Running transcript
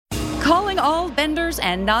Calling all benders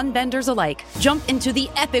and non-benders alike. Jump into the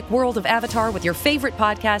epic world of Avatar with your favorite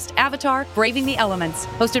podcast, Avatar: Braving the Elements.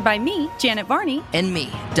 Hosted by me, Janet Varney. And me,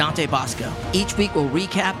 Dante Bosco. Each week we'll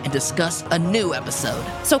recap and discuss a new episode.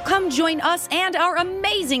 So come join us and our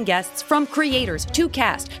amazing guests, from creators to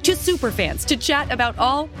cast to superfans, to chat about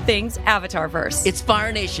all things Avatarverse. It's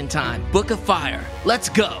Fire Nation time. Book of Fire. Let's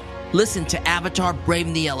go. Listen to Avatar: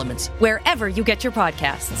 Braving the Elements wherever you get your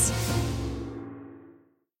podcasts.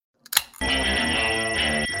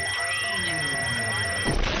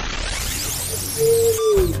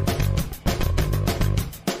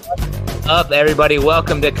 Up, everybody.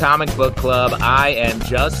 Welcome to Comic Book Club. I am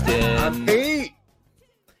Justin. I'm Pete.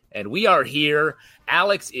 And we are here.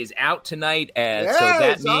 Alex is out tonight, and so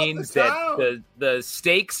that means that the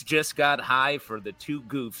stakes just got high for the two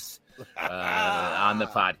goofs on the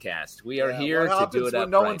podcast. We are here to do it up when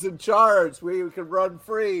no one's in charge. We can run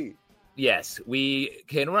free. Yes, we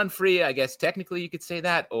can run free. I guess technically you could say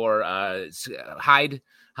that, or hide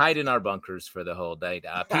in our bunkers for the whole night.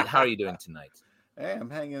 Pete, how are you doing tonight? Hey, I'm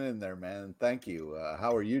hanging in there, man. Thank you.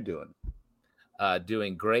 How are you doing?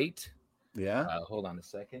 Doing great. Yeah. Hold on a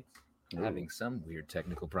second. I'm having some weird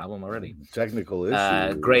technical problem already. Technical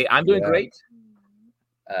issue. Great. I'm doing great.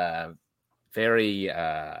 I'm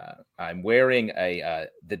wearing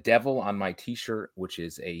the devil on my t-shirt, which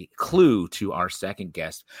is a clue to our second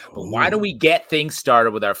guest. But why don't we get things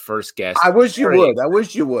started with our first guest? I wish you would. I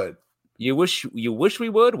wish you would. You wish we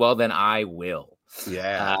would? Well, then I will.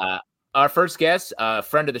 Yeah. Our first guest,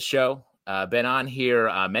 friend of the show, been on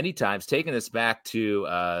here many times, taking us back to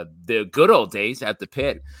the good old days at the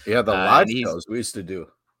pit. Yeah, the live shows we used to do.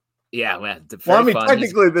 Yeah, man.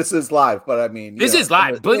 Technically this is live, but I mean, this is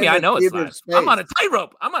live. Believe me, I know it's live. Space. I'm on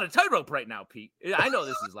a tightrope right now, Pete. I know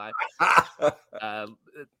this is live.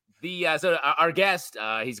 So our guest,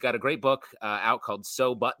 he's got a great book out called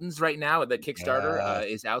 "So Buttons" right now. The Kickstarter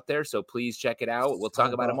is out there, so please check it out. We'll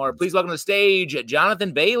talk about it more. Please welcome to the stage,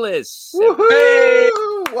 Jonathan Baylis. Hey,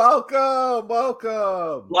 welcome.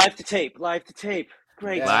 Live to tape.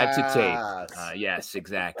 Great. Yes. Live to tape. Yes,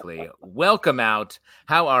 exactly. Welcome out.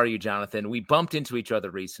 How are you, Jonathan? We bumped into each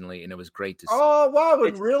other recently, and it was great to see. Oh, wow.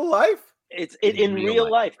 In real life? It's in real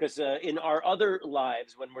life, because in our other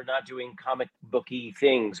lives, when we're not doing comic booky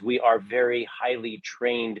things, we are very highly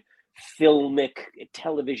trained filmic,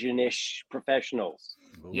 television-ish professionals.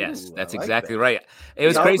 Yes, that's exactly right. It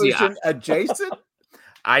was crazy. Adjacent?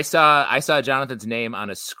 I saw Jonathan's name on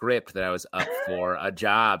a script that I was up for a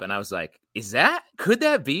job, and I was like, could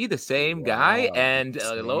that be the same guy? And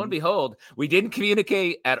lo and behold, we didn't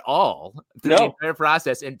communicate at all through the entire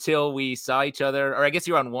process until we saw each other, or I guess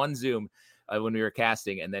you were on one Zoom when we were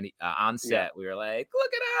casting, and then on set we were like,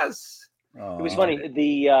 look at us. Oh. It was funny.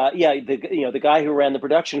 The guy who ran the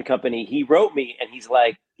production company, he wrote me, and he's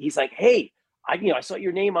like, hey, I saw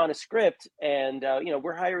your name on a script, and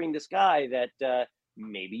we're hiring this guy that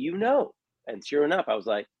maybe you know. And sure enough, I was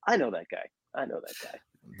like, I know that guy.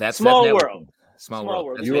 That's small world. Small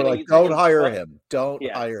world. You were like, don't hire him. Don't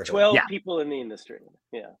hire him. 12 people in the industry.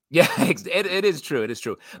 Yeah, it is true. It is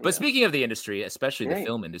true. But speaking of the industry, especially the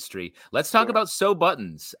film industry, let's talk about So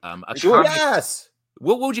Buttons. Sure. Yes.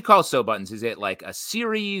 What would you call So Buttons? Is it like a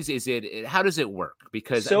series? How does it work?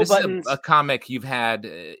 Because So this Buttons, is a comic you've had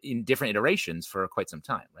in different iterations for quite some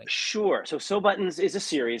time, right? Sure. So Buttons is a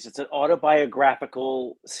series. It's an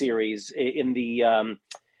autobiographical series in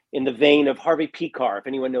the vein of Harvey Pekar. If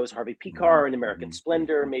anyone knows Harvey Pekar and American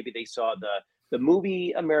Splendor, maybe they saw the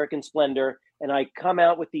movie American Splendor. And I come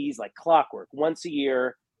out with these like clockwork once a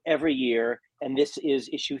year, every year. And this is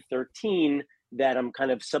issue 13 that I'm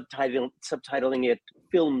kind of subtitling it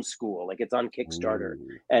Film School. Like, it's on Kickstarter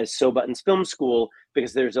as So Buttons Film School,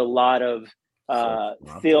 because there's a lot of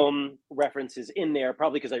film references in there,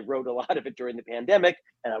 probably because I wrote a lot of it during the pandemic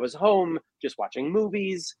and I was home just watching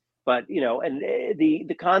movies. But, and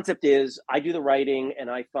the concept is I do the writing and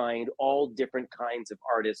I find all different kinds of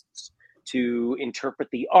artists to interpret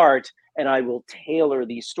the art, and I will tailor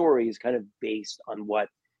these stories kind of based on what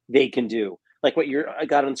they can do. Like what I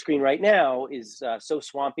got on screen right now is So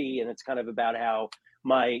Swampy, and it's kind of about how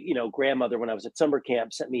my, grandmother, when I was at summer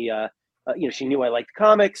camp, sent me she knew I liked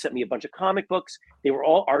comics, sent me a bunch of comic books. They were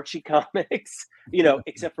all Archie comics,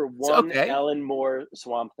 except for one Alan Moore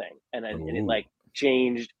Swamp Thing. And it like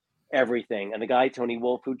changed everything. And the guy, Tony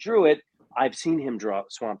Wolf, who drew it, I've seen him draw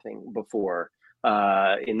Swamp Thing before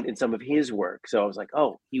in some of his work. So I was like,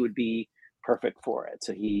 oh, he would be perfect for it.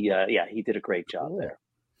 So he did a great job there.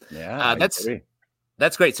 Yeah,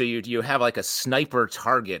 That's great. So you have like a sniper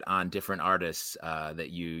target on different artists that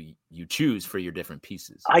you choose for your different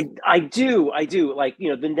pieces. I do. Like,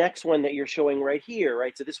 the next one that you're showing right here,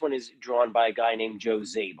 right? So this one is drawn by a guy named Joe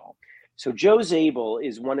Zabel. So Joe Zabel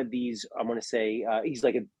is one of these, I want to say, he's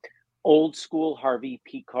like an old school Harvey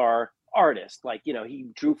Pekar artist. Like, he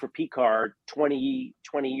drew for Pekar 20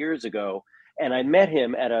 years ago. And I met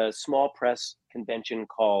him at a small press convention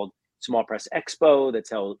called Small Press Expo that's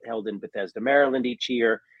held in Bethesda, Maryland each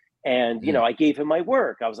year. And, I gave him my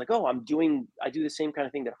work. I was like, oh, I do the same kind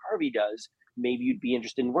of thing that Harvey does. Maybe you'd be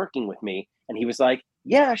interested in working with me. And he was like,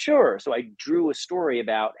 yeah, sure. So I drew a story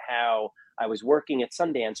about how I was working at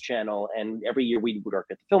Sundance Channel, and every year we would work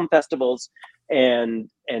at the film festivals, and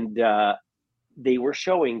they were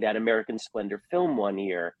showing that American Splendor film one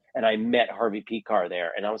year, and I met Harvey Pekar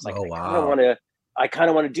there, and I was like, Oh, I kind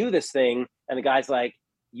of want to do this thing. And the guy's like,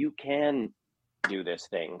 you can do this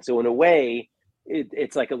thing. So in a way,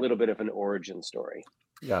 it's like a little bit of an origin story.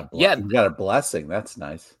 Yeah, you got a blessing. That's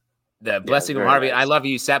nice. The blessing of Harvey. Nice. I love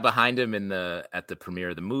you sat behind him at the premiere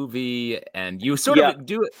of the movie, and you sort of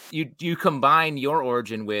you combine your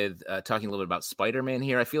origin with talking a little bit about Spider-Man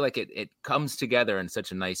here. I feel like it comes together in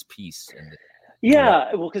such a nice piece.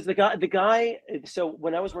 Well, because the guy. So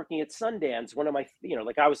when I was working at Sundance, one of my,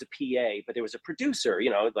 like I was a PA, but there was a producer,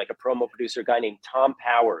 like a promo producer, a guy named Tom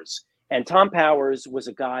Powers, and Tom Powers was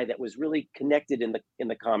a guy that was really connected in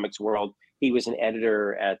the comics world. He was an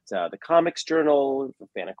editor at the Comics Journal,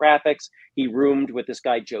 Fantagraphics. He roomed with this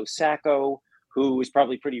guy, Joe Sacco, who is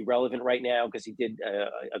probably pretty relevant right now because he did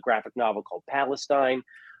a graphic novel called Palestine.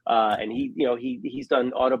 And he's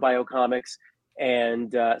done autobio comics.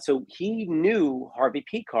 And so he knew Harvey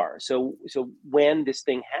Pekar. So when this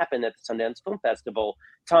thing happened at the Sundance Film Festival,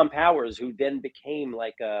 Tom Powers, who then became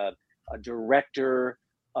like a director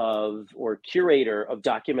or curator of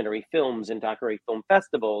documentary films and documentary film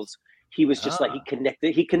festivals, he was just like,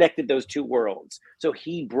 he connected those two worlds. So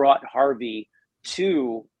he brought Harvey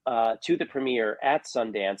to the premiere at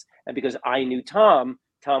Sundance. And because I knew Tom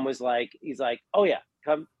was like, he's like, oh yeah,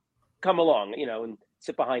 come along, and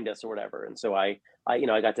sit behind us or whatever. And so I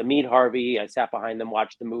got to meet Harvey. I sat behind them,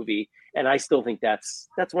 watched the movie. And I still think that's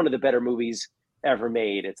one of the better movies ever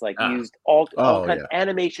made. It's like used all kind of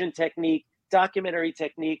animation technique, documentary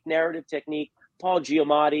technique, narrative technique. Paul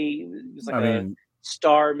Giamatti, it was like a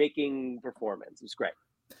star-making performance. It was great.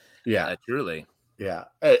 Yeah, truly. Yeah,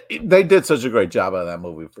 they did such a great job on that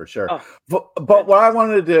movie for sure. But what I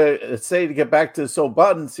wanted to say to get back to So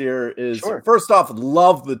Buttons here is, first off,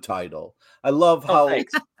 love the title. I love how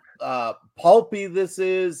pulpy this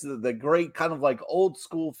is, the great kind of like old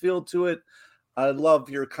school feel to it. I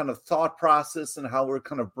love your kind of thought process and how we're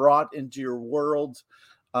kind of brought into your world.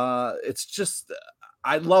 It's just,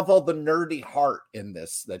 I love all the nerdy heart in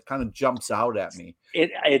this that kind of jumps out at me.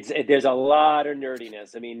 There's a lot of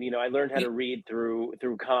nerdiness. I mean, I learned how to read through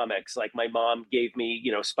comics. Like my mom gave me,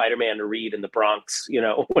 Spider-Man to read in the Bronx,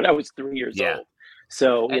 when I was 3 years old.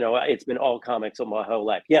 So, it's been all comics all my whole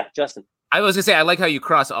life. Yeah, Justin. I was gonna say, I like how you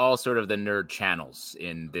cross all sort of the nerd channels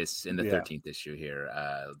in the 13th issue here,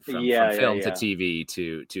 from film to TV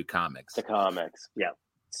to comics. To comics, yeah.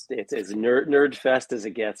 It's as nerd fest as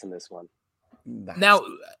it gets in this one. Nice. Now,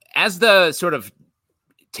 as the sort of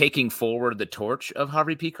taking forward the torch of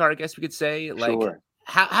Harvey Pekar, I guess we could say, like,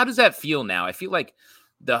 how does that feel now? I feel like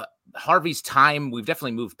the Harvey's time, we've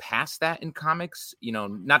definitely moved past that in comics,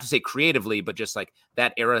 not to say creatively, but just like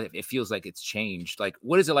that era, it feels like it's changed. Like,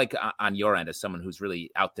 what is it like on your end as someone who's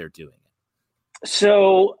really out there doing it?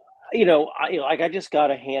 So, I just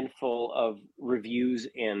got a handful of reviews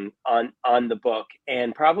on the book,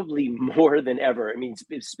 and probably more than ever. I mean,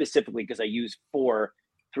 specifically because I used 3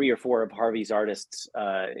 or 4 of Harvey's artists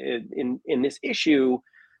in this issue.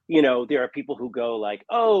 There are people who go like,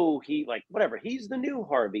 oh, he like whatever, he's the new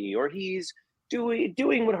Harvey, or he's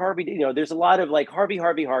doing what Harvey did. There's a lot of like Harvey,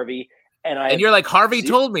 and you're like, Harvey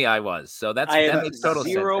told me I was. So that makes total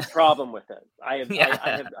sense. Zero problem with it. I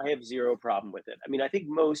have zero problem with it. I mean, I think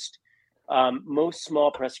most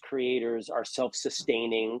small press creators are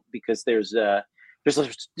self-sustaining because there's no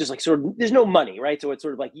money, right? So it's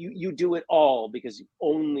sort of like you do it all because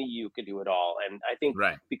only you can do it all. And I think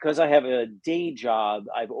because I have a day job,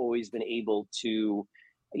 I've always been able to,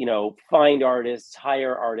 find artists,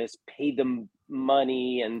 hire artists, pay them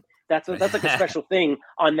money, and that's like a special thing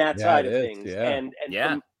on that side of things. Yeah.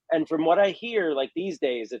 And from what I hear, like these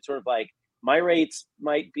days, it's sort of like my rates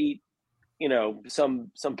might be,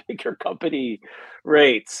 some bigger company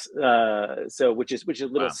rates. So which is a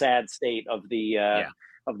little sad state of the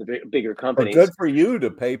bigger companies. But good for you to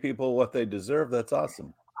pay people what they deserve. That's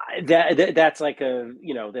awesome. That's like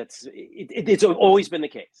it's always been the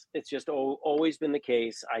case. It's just always been the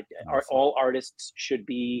case. All artists should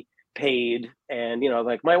be paid, and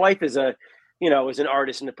like my wife is is an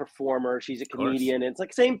artist and a performer. She's a comedian. And it's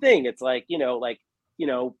like same thing. It's like be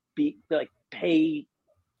like pay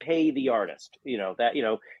the artist.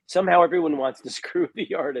 That somehow everyone wants to screw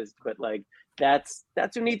the artist, but like that's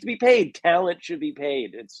who needs to be paid. Talent should be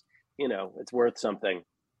paid. It's it's worth something.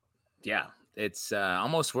 Yeah. It's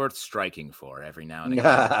almost worth striking for every now and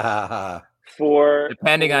again.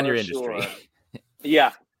 Depending on your industry. Sure.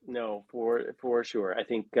 Yeah, no, for sure. I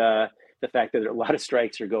think the fact that a lot of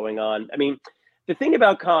strikes are going on. I mean, the thing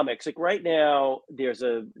about comics, like right now, there's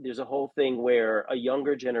a whole thing where a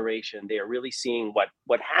younger generation, they are really seeing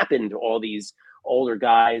what happened to all these older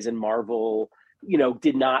guys, and Marvel,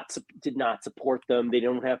 did not support them. They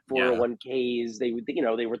don't have 401ks. They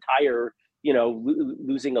retire.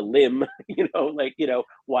 Losing a limb,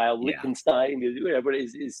 while Liechtenstein, whatever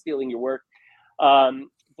is stealing your work.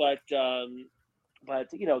 But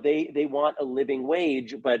they want a living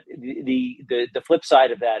wage. But the flip side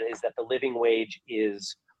of that is that the living wage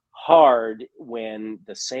is hard when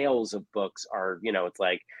the sales of books are, it's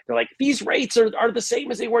like, they're like, these rates are the same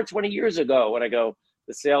as they were 20 years ago. And I go,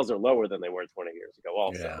 the sales are lower than they were 20 years ago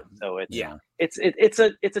also. So it's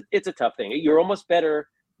a tough thing. You're almost better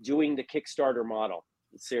doing the Kickstarter model.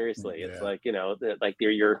 Seriously. It's like, like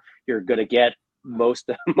you're going to get most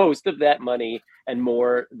of that money, and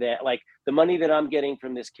more that, like, the money that I'm getting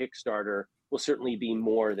from this Kickstarter will certainly be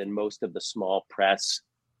more than most of the small press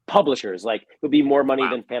publishers. Like, it'll be more money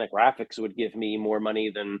than Fantagraphics would give me, more money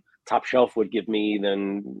than Top Shelf would give me,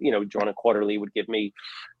 than, Drawn and Quarterly would give me,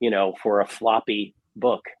 for a floppy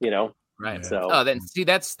book, Right. So, then see,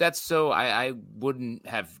 that's so I wouldn't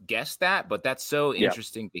have guessed that, but that's so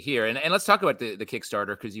interesting to hear. And let's talk about the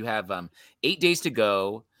Kickstarter, because you have 8 days to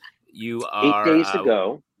go. You are 8 days to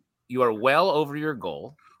go. You are well over your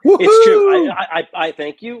goal. Woo-hoo! It's true. I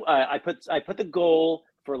thank you. I put the goal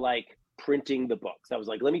for like printing the books. I was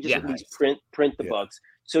like, let me just at least print the books.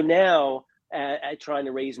 So now trying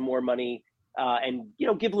to raise more money. And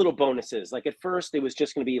give little bonuses. Like, at first it was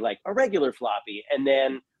just going to be like a regular floppy, and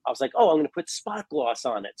then I was like, oh, I'm going to put spot gloss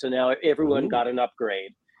on it. So now everyone got an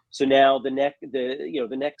upgrade. So now the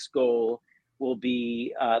next goal will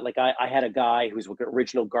be like, I had a guy who's an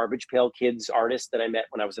original Garbage Pail Kids artist that I met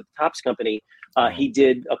when I was at the Topps Company. He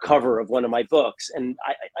did a cover of one of my books, and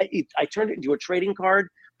I turned it into a trading card,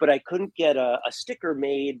 but I couldn't get a sticker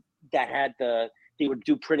made that had they would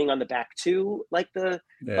do printing on the back too, like the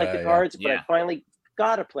cards. But I finally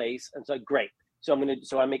got a place, and so great. So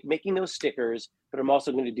I'm making those stickers, but I'm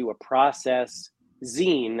also going to do a process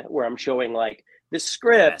zine where I'm showing like the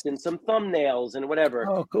script and some thumbnails and whatever.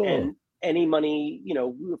 Oh, cool. And any money,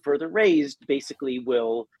 further raised basically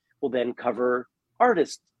will then cover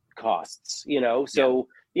artist costs, So,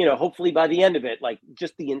 hopefully by the end of it, like,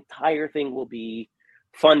 just the entire thing will be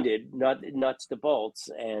funded, not nuts to bolts.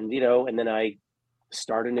 And, and then I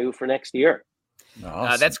start anew for next year.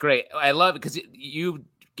 Awesome. That's great. I love it, because you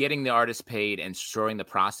getting the artist paid and showing the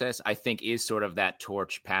process, I think, is sort of that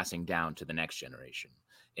torch passing down to the next generation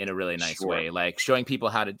in a really nice way. Like, showing people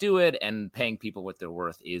how to do it and paying people what they're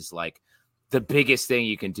worth is like the biggest thing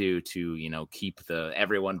you can do to, keep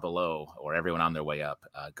everyone below or everyone on their way up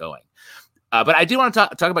going. But I do want to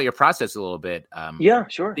talk about your process a little bit. Yeah,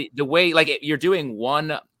 sure. The way, like, you're doing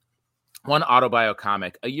one autobio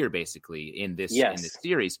comic a year, basically, in this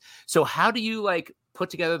series. So how do you, like, put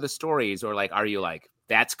together the stories, or like, are you like,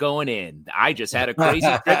 that's going in, I just had a crazy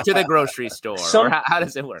trip to the grocery store, or how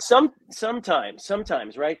does it work?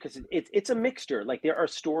 Sometimes, right? Because it's a mixture. Like, there are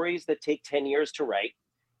stories that take 10 years to write,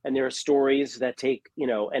 and there are stories that take,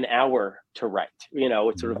 an hour to write.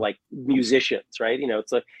 It's sort of like musicians, right?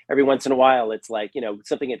 It's like every once in a while, it's like,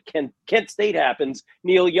 something at Kent State happens.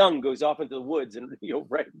 Neil Young goes off into the woods and,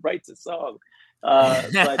 writes a song.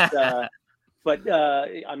 But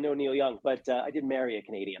I'm no Neil Young, but I did marry a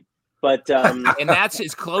Canadian. But and that's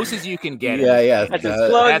as close as you can get. Yeah. That's as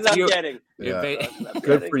close as I'm getting. Yeah.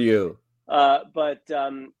 Good for you. But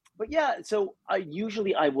yeah, so I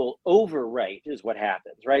will overwrite is what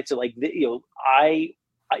happens, right? So like,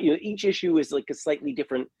 each issue is like a slightly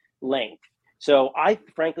different length. So I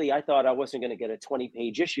thought I wasn't going to get a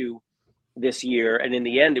 20-page issue this year, and in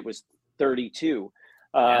the end, it was 32.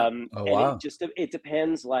 Wow. It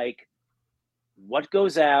depends, like, what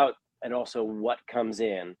goes out and also what comes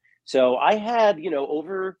in. So I had,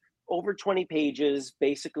 over 20 pages,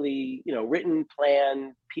 basically, written,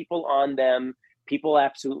 plan, people on them, people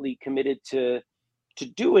absolutely committed to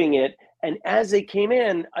doing it. And as they came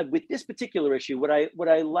in with this particular issue, what I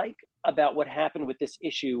like about what happened with this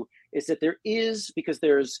issue is that because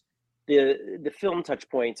there's the film touch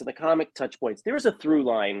points and the comic touch points, there's a through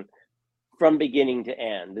line from beginning to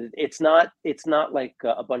end. It's not like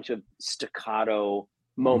a bunch of staccato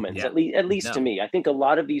moments, at least to me. I think a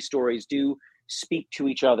lot of these stories do speak to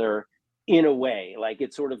each other in a way. Like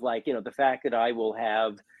it's sort of like, the fact that I will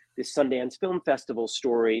have this Sundance Film Festival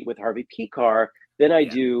story with Harvey Pekar, then I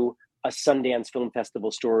do a Sundance Film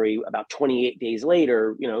Festival story about 28 days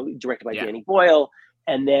later, directed by Danny Boyle.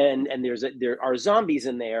 And there are zombies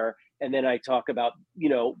in there. And then I talk about,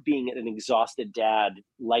 being an exhausted dad,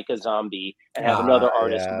 like a zombie, and have another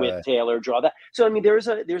artist with Taylor draw that. So, I mean, there's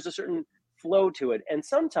a certain flow to it. And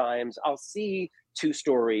sometimes I'll see two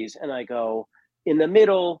stories and I go, in the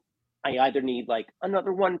middle, I either need like another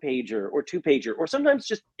 1-pager or 2-pager, or sometimes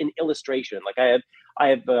just an illustration. Like I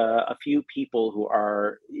have a few people who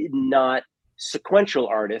are not sequential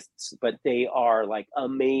artists, but they are like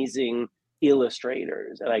amazing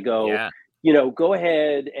illustrators. And I go, go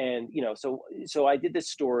ahead and, so I did this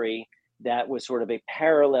story that was sort of a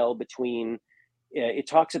parallel between, it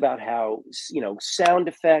talks about how, sound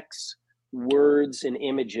effects, words and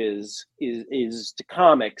images is to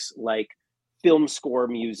comics like film score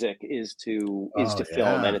music is to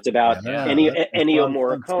film, and it's about Ennio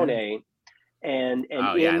Morricone, and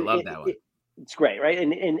I love that one. It's great, right?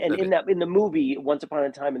 And in the movie Once Upon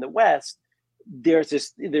a Time in the West, there's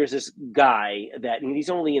this guy that, and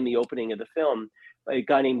he's only in the opening of the film, a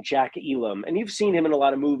guy named Jack Elam, and you've seen him in a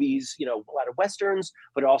lot of movies, a lot of westerns,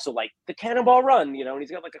 but also like the Cannonball Run, and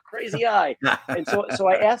he's got like a crazy eye. And so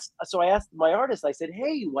I asked my artist, I said,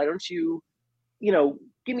 hey, why don't you,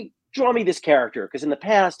 draw me this character? Because in the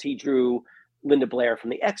past he drew Linda Blair from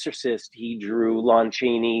The Exorcist, he drew Lon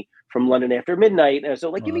Chaney from London After Midnight, and so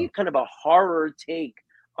like give me kind of a horror take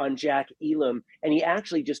on Jack Elam, and he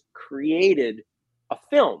actually just created a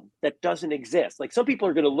film that doesn't exist. Like some people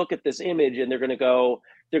are going to look at this image and they're going to go,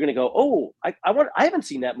 oh, I haven't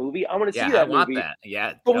seen that movie. I want to see that movie. I want that.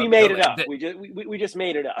 Yeah, but we made it up. We just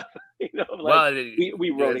made it up.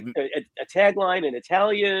 We wrote a tagline in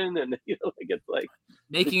Italian, and it's like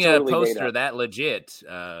making a poster that legit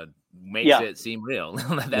makes it seem real.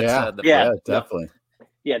 That's definitely.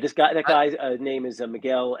 Yeah, that guy's name is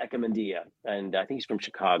Miguel Echemendia, and I think he's from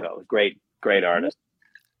Chicago. Great artist.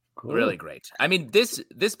 Cool. Really great. I mean, this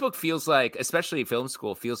book feels like, especially film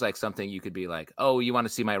school, feels like something you could be like, oh, you want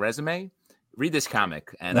to see my resume? Read this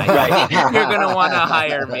comic, and I think you're going to want to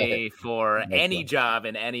hire me for any job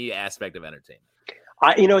in any aspect of entertainment.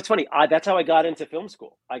 It's funny. That's how I got into film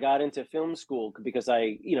school. I got into film school because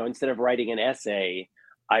I, instead of writing an essay,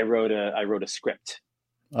 I wrote a script.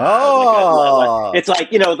 Oh, it's like,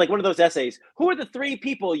 like one of those essays. Who are the 3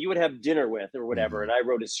 people you would have dinner with, or whatever? And I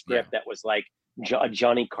wrote a script that was like a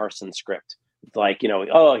Johnny Carson script. It's like, he's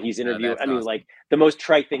interviewing. I mean, awesome. Like the most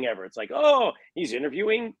trite thing ever. It's like, he's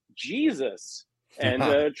interviewing Jesus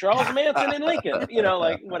and Charles Manson and Lincoln.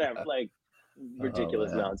 Like whatever, like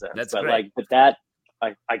ridiculous nonsense. That's but great. Like, that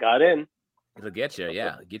I got in. It'll get you,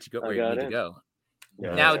 get you where you need to go.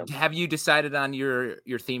 Yeah, now, have you decided on your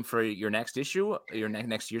theme for your next issue, your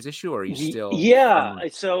next year's issue, or are you still? Yeah.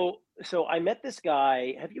 So I met this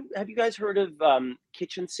guy. Have you guys heard of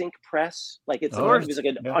Kitchen Sink Press? Like it was like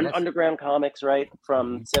an underground comics, right,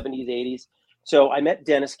 from 70s, 80s. So I met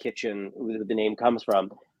Dennis Kitchen, who the name comes from.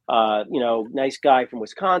 Nice guy from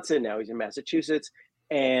Wisconsin. Now he's in Massachusetts,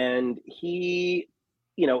 and he.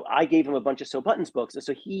 I gave him a bunch of So Buttons books. And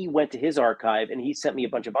so he went to his archive and he sent me a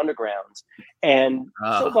bunch of undergrounds. And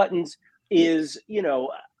So Buttons is,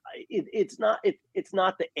 it's not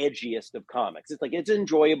the edgiest of comics. It's like, it's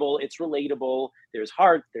enjoyable. It's relatable. There's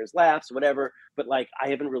heart, there's laughs, whatever. But like, I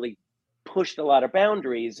haven't really pushed a lot of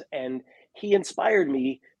boundaries. And he inspired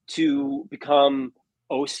me to become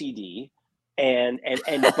OCD and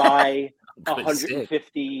buy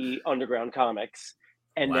 150 underground comics.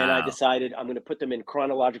 And then I decided I'm going to put them in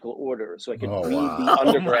chronological order so I could read the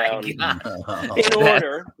underground in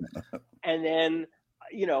order. And then,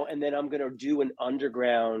 I'm going to do an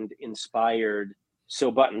underground inspired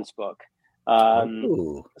So Buttons book.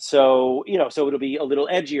 So it'll be a little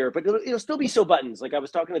edgier, but it'll still be So Buttons. Like I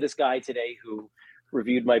was talking to this guy today who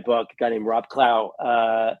reviewed my book, a guy named Rob Clow.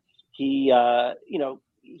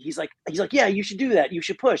 He's like, yeah, you should do that. You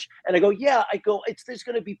should push. And I go, there's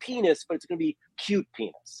going to be penis, but it's going to be cute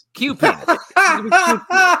penis. Cute penis.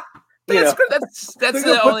 That's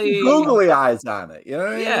the only googly eyes on it. You know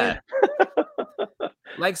what I mean?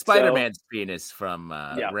 Like Spider-Man's penis from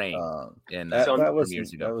Rain. That was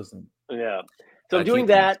years ago. So I'm doing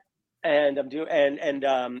that, and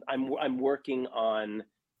I'm working on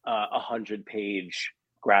 100-page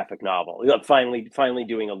graphic novel. I'm finally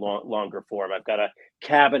doing a longer form. I've got a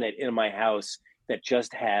cabinet in my house that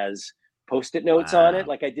just has Post-it notes on it.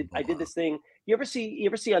 Like I did this thing. You ever see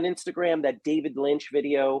on Instagram that David Lynch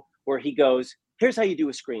video where he goes, here's how you do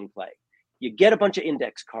a screenplay. You get a bunch of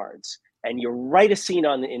index cards and you write a scene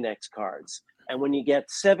on the index cards. And when you get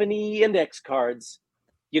 70 index cards,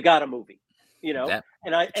 you got a movie, you know?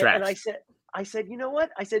 And I said, you know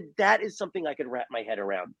what? I said, that is something I could wrap my head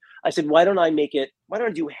around. I said, why don't I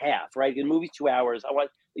do half, right? The movie's 2 hours. I want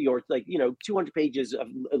 200 pages of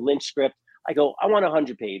a Lynch script. I go, I want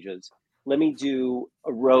 100 pages. Let me do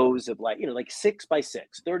a rows of like 6 by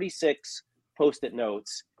 6, 36 Post-it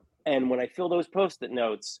notes. And when I fill those Post-it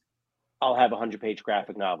notes, I'll have a 100-page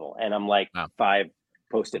graphic novel. And I'm like 5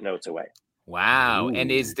 Post-it notes away. Wow. Ooh.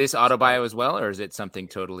 And is this autobio as well, or is it something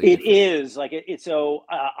totally different? It is like it. So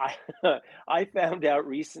I found out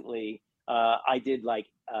recently, I did like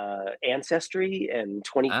Ancestry and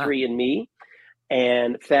 23andMe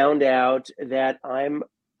and found out that I'm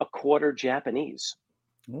a quarter Japanese.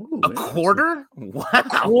 Ooh, a quarter? Wow. A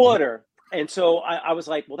quarter. And so I was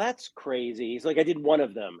like, well, that's crazy. He's like, I did one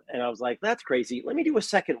of them. And I was like, that's crazy. Let me do a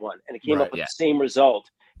second one. And it came up with the same result.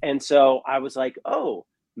 And so I was like, oh,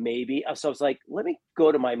 maybe. So I was like, let me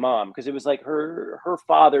go to my mom. Because it was like her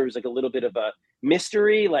father was like a little bit of a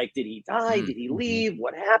mystery. Like, did he die? Did he leave?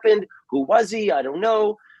 What happened? Who was he? I don't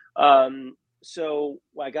know. So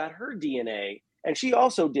I got her DNA. And she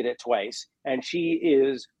also did it twice. And she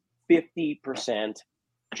is 50%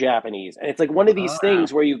 Japanese. And it's like one of these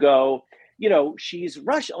things where you go, she's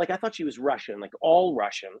Russian. Like I thought she was Russian, like all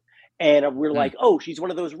Russian. And we're like, oh, she's one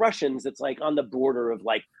of those Russians that's like on the border of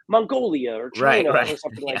like Mongolia or China or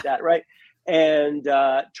something like that, right? And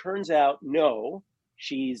turns out, no,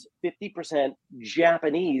 she's 50%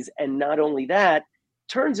 Japanese. And not only that,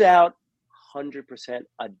 turns out 100%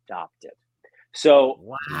 adopted. So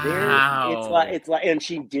it's like, and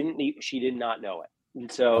she did not know it.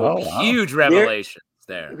 And so huge revelation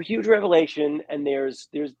there. Huge revelation. And there's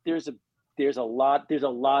a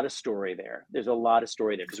lot of story there. There's a lot of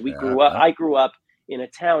story there because I grew up in a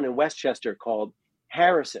town in Westchester called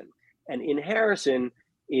Harrison. And in Harrison,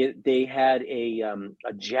 they had a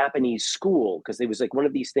Japanese school because there was like one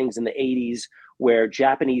of these things in the 80s where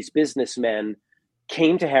Japanese businessmen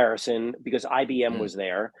came to Harrison because IBM was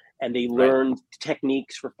there, and they learned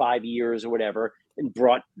techniques for 5 years or whatever, and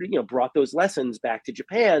brought those lessons back to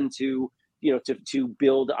Japan to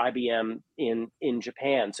build IBM in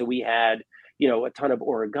Japan. So we had a ton of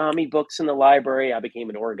origami books in the library. I became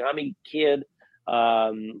an origami kid.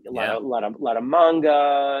 A lot of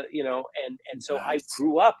manga, and so I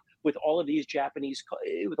grew up with all of these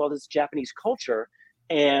this Japanese culture,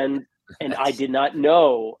 and I did not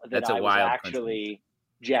know that I was actually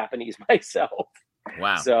Japanese myself.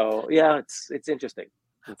 Wow. So yeah, it's interesting.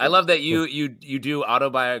 I love that you do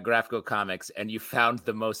autobiographical comics and you found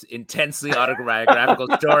the most intensely autobiographical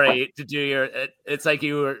story to do your. It's like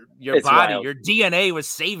your body, wild. Your DNA was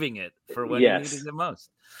saving it for when you needed it most.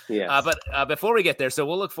 Yeah. But before we get there, so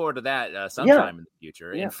we'll look forward to that sometime in the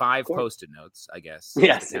future in 5 Post-it notes, I guess.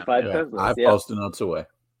 Yes, 5 Post-it notes away.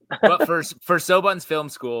 But for So Buttons Film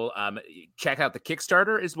School, check out the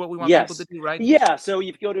Kickstarter is what we want people to do, right? Yeah. So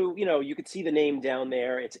you go to, you can see the name down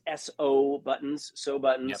there. It's SO Buttons, So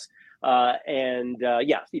Buttons. Yep.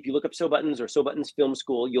 If you look up So Buttons or So Buttons Film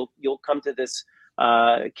School, you'll come to this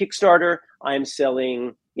Kickstarter. I'm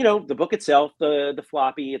selling, the book itself, the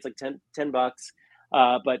floppy. It's like $10.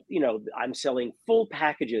 But I'm selling full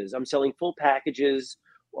packages.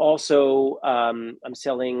 Also, I'm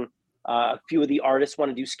selling. A few of the artists want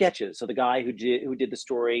to do sketches. So the guy who did the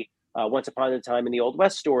story Once Upon a Time in the Old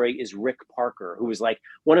West story is Rick Parker, who was like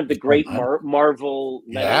one of the great Marvel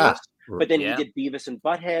letters. But then he did Beavis and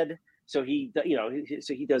Butthead. So he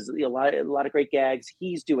does a lot of great gags.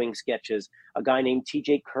 He's doing sketches. A guy named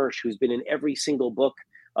T.J. Kirsch, who's been in every single book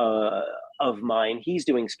of mine, he's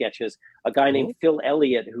doing sketches. A guy named Phil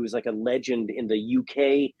Elliott, who's like a legend in the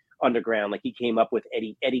UK underground. Like he came up with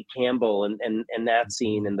Eddie Campbell and that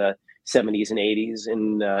scene in the 70s and 80s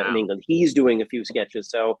in England. He's doing a few sketches.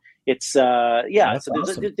 So it's so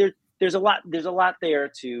awesome. There's a lot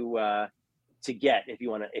there to get if you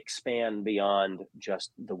want to expand beyond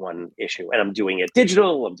just the one issue. And I'm doing it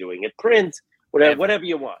digital, I'm doing it print, whatever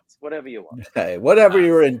you want. Hey, whatever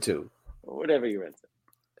you're into.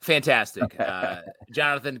 Fantastic.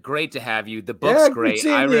 Jonathan, great to have you. The book's great.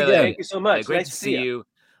 Thank you so much. Great to see you.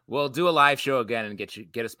 We'll do a live show again and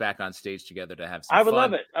get us back on stage together to have some I would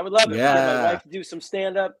fun. love it. Yeah. Get my wife to do some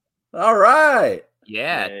stand-up. All right.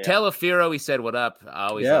 Yeah. Tell Afiro we said what up. I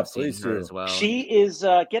always love seeing her as well. She is,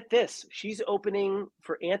 get this, she's opening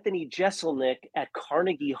for Anthony Jeselnik at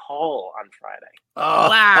Carnegie Hall on Friday. Oh,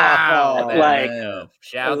 wow!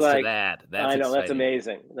 Shouts to like, that. That's I know, exciting. that's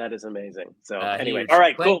amazing. That is amazing. So anyway, all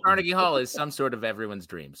right, playing cool. Carnegie Hall is some sort of everyone's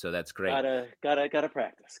dream, so that's great. Gotta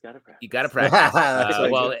practice. You gotta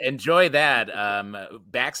practice. Well, enjoy that.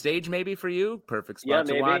 Backstage maybe for you, perfect spot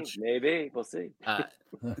to watch. Maybe we'll see.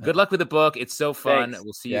 Good luck with the book. It's so fun. Thanks.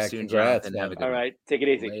 We'll see you soon, congrats, Jonathan. Have a good all one. right, take it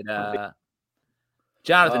easy. Later.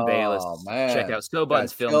 Jonathan Baylis, check out Still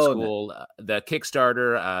Buttons Film School, the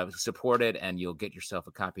Kickstarter, support it, and you'll get yourself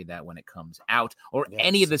a copy of that when it comes out, or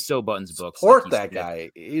any of the Still Buttons books. Support that guy.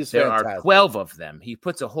 There fantastic. Are 12 of them. He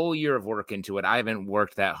puts a whole year of work into it. I haven't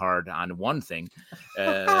worked that hard on one thing,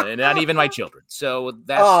 not even my children. So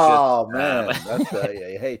that's man, that's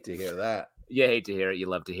you hate to hear that. You hate to hear it. You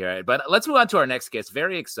love to hear it. But let's move on to our next guest.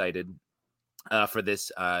 Very excited for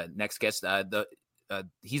this next guest.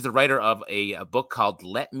 He's the writer of a book called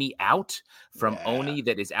Let Me Out from Oni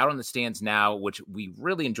that is out on the stands now, which we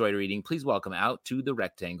really enjoyed reading. Please welcome out to the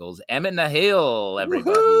Rectangles, Emmett Nahil,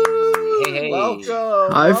 everybody. Woo-hoo! Hey.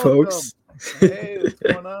 Welcome. Hi, folks. Hey, what's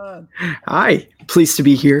going on? Hi. Pleased to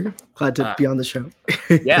be here. Glad to be on the show.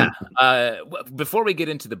 Before we get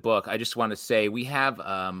into the book, I just want to say we have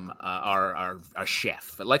our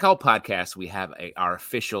chef. Like all podcasts, we have our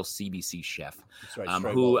official CBC chef,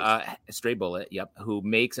 Stray Bullet, who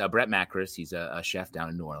makes Brett Macris. He's a chef down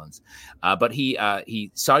in New Orleans, but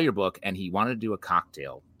he saw your book and he wanted to do a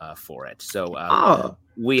cocktail for it. So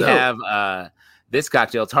we have this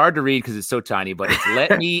cocktail. It's hard to read because it's so tiny, but it's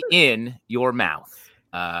Let Me In Your Mouth.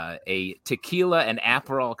 A tequila and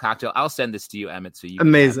Aperol cocktail. I'll send this to you, Emmett. So you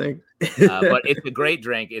amazing. But it's a great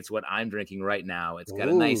drink. It's what I'm drinking right now. It's got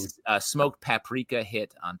a nice smoked paprika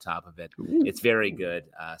hit on top of it. Ooh. It's very good.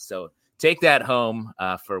 So take that home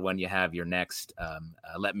for when you have your next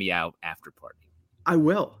Let Me Out after party. I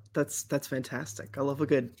will. That's fantastic. I love a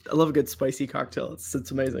good spicy cocktail.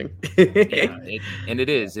 It's amazing. It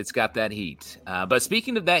is. It's got that heat. But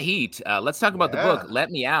speaking of that heat, let's talk about the book.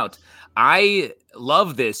 Let Me Out. I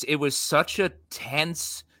love this. It was such a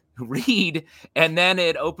tense read, and then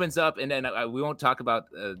it opens up, and then we won't talk about.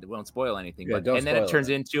 We won't spoil anything. But then it turns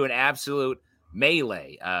into an absolute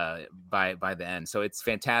melee by the end. So it's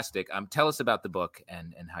fantastic. Tell us about the book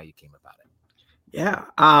and how you came about it. Yeah.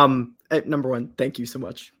 Number one, thank you so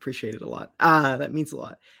much. Appreciate it a lot. That means a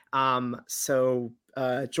lot. So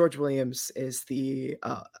George Williams is the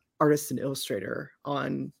artist and illustrator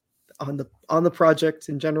on the project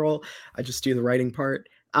in general. I just do the writing part.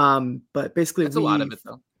 But basically that's a lot of it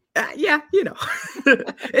though.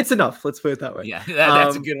 It's enough. Let's put it that way. Yeah,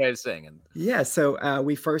 that's a good way of saying it. Yeah. So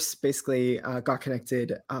we first basically got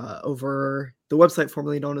connected over the website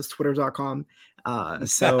formerly known as twitter.com.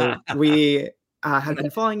 So we had been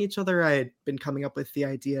following each other. I had been coming up with the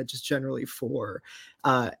idea just generally for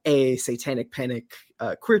a satanic panic,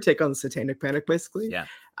 queer take on the satanic panic, basically. Yeah.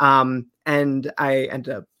 And I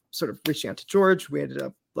ended up sort of reaching out to George. We ended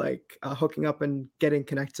up hooking up and getting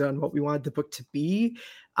connected on what we wanted the book to be,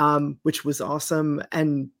 which was awesome.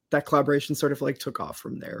 And that collaboration sort of took off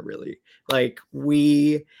from there, really.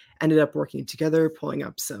 We ended up working together, pulling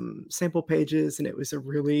up some sample pages, and it was a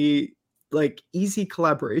really easy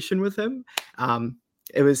collaboration with him.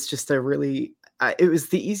 It was just it was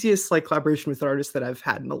the easiest collaboration with an artist that I've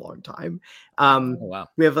had in a long time. Wow.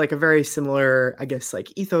 We have a very similar, I guess,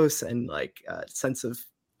 ethos and sense of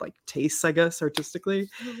tastes, I guess, artistically.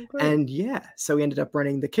 And so we ended up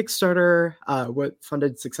running the Kickstarter, what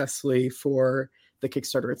funded successfully for the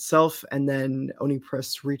Kickstarter itself, and then Oni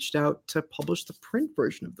Press reached out to publish the print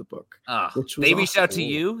version of the book. Which was they reached out to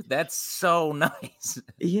you? That's so nice.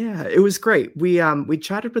 Yeah, it was great. We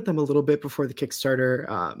chatted with them a little bit before the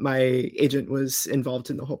Kickstarter. My agent was involved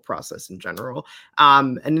in the whole process in general.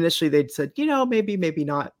 And initially they'd said, maybe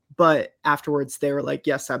not. But afterwards they were like,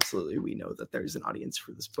 yes, absolutely. We know that there's an audience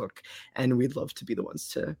for this book and we'd love to be the ones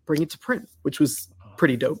to bring it to print, which was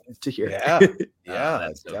pretty dope to hear. Yeah,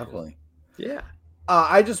 that's so definitely. Cool. Yeah.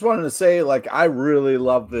 I just wanted to say, I really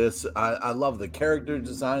love this. I love the character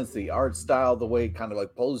designs, the art style, the way it kind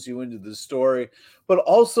of pulls you into the story, but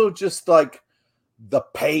also just the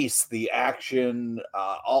pace, the action,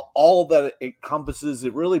 all that it encompasses.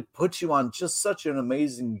 It really puts you on just such an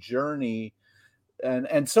amazing journey.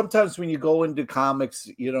 And sometimes when you go into comics,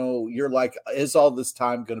 you're like, is all this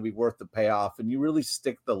time going to be worth the payoff? And you really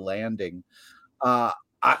stick the landing.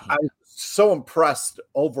 I'm so impressed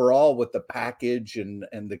overall with the package and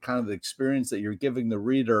the kind of the experience that you're giving the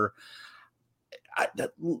reader.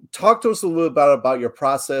 Talk to us a little bit about your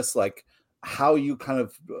process, how you kind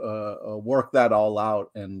of work that all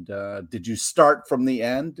out. And did you start from the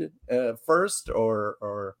end first,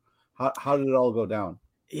 or how did it all go down?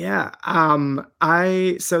 Yeah.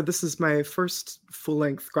 So this is my first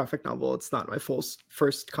full-length graphic novel. It's not my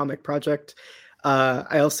first comic project.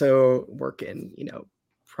 I also work in,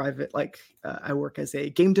 private, I work as a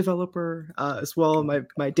game developer as well.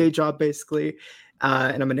 My day job basically.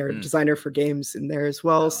 And I'm a narrative designer for games in there as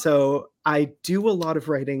well. So I do a lot of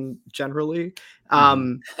writing generally.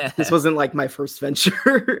 This wasn't like my first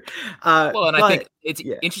venture. I think it's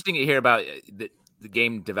interesting to hear about the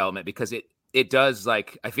game development, because it does,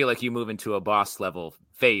 like, I feel like you move into a boss level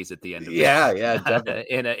phase at the end of it. Yeah, definitely.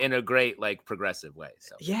 in a great, like, progressive way.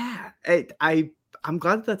 So yeah, I'm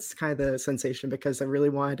glad that's kind of the sensation, because I really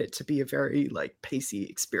wanted it to be a very like pacey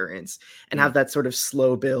experience and have that sort of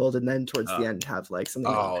slow build, and then towards the end have like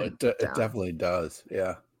something. It definitely does.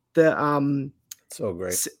 Yeah. So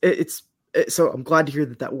great. So I'm glad to hear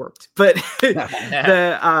that worked. But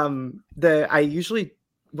I usually,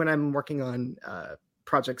 when I'm working on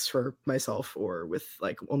projects for myself or with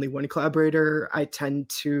like only one collaborator, I tend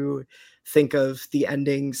to think of the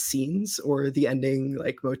ending scenes or the ending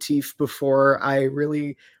like motif before I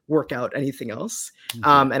really work out anything else.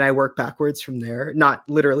 And I work backwards from there, not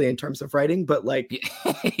literally in terms of writing, but like,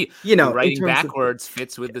 writing backwards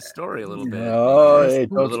fits with the story a little bit.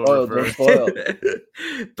 Don't spoil.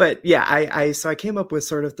 But yeah, so I came up with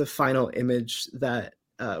sort of the final image that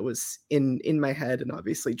was in my head, and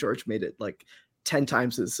obviously George made it like 10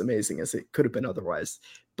 times as amazing as it could have been otherwise.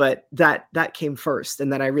 But that came first,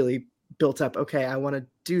 and then I really built up, okay, I want to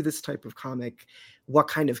do this type of comic. What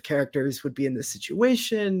kind of characters would be in this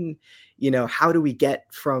situation? How do we get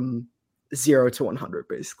from 0 to 100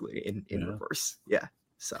 basically in reverse? Yeah.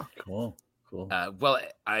 So cool.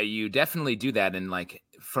 You definitely do that. And like,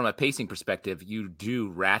 from a pacing perspective, you do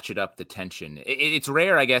ratchet up the tension. It's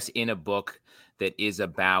rare, I guess, in a book that is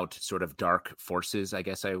about sort of dark forces, I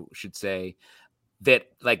guess I should say, that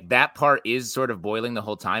like that part is sort of boiling the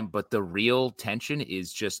whole time, but the real tension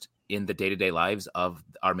is just in the day-to-day lives of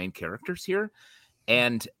our main characters here.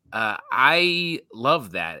 And I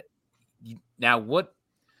love that. Now,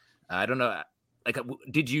 I don't know, like,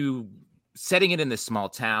 did you, setting it in this small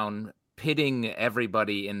town, pitting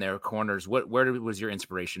everybody in their corners, where was your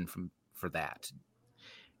inspiration for that?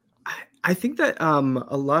 I think that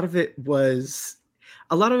a lot of it was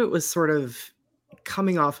sort of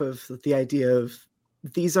coming off of the idea of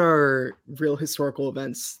these are real historical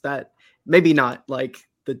events that maybe not like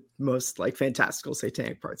the most like fantastical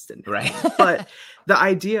satanic parts didn't happen. Right. But the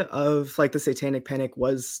idea of like the Satanic Panic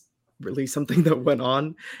was really something that went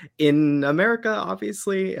on in America,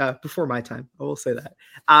 obviously, before my time, I will say that.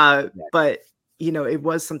 But it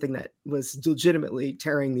was something that was legitimately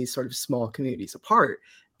tearing these sort of small communities apart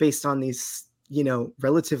based on these,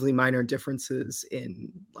 relatively minor differences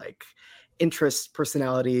in like interest,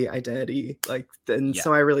 personality, identity,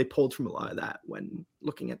 so I really pulled from a lot of that when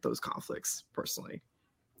looking at those conflicts personally.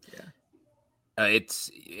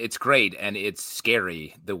 It's great, and it's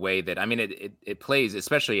scary the way that, I mean, it plays,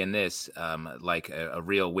 especially in this, like a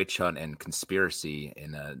real witch hunt and conspiracy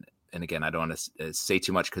and again, I don't want to say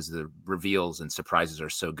too much because the reveals and surprises are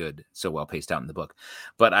so good, so well paced out in the book,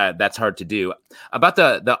 but that's hard to do. About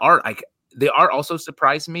the art, the art also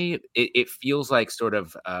surprised me. It feels like sort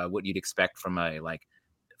of what you'd expect from a like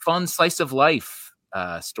fun slice of life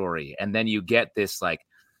story, and then you get this like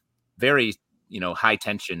very high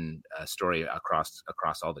tension story across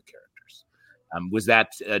all the characters. Was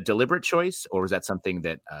that a deliberate choice, or was that something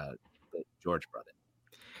that George brought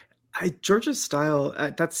in? George's style,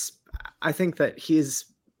 I think that he is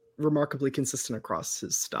remarkably consistent across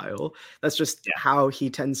his style. That's just how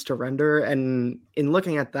he tends to render. And in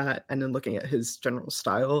looking at that, and then looking at his general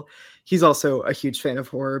style, he's also a huge fan of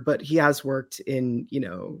horror, but he has worked in,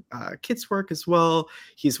 kids' work as well.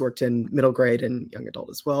 He's worked in middle grade and young adult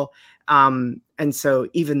as well. And so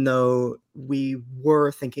even though we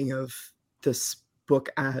were thinking of this book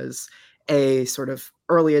as a sort of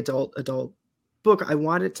early adult book, I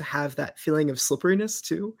wanted to have that feeling of slipperiness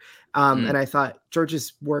too. And I thought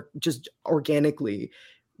George's work just organically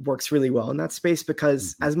works really well in that space,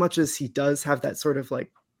 because as much as he does have that sort of like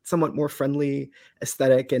somewhat more friendly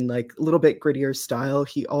aesthetic and like a little bit grittier style,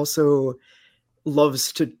 he also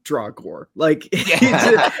loves to draw gore. Like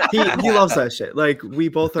he loves that shit. Like we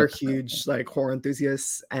both are huge like horror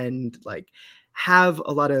enthusiasts, and like have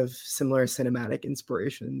a lot of similar cinematic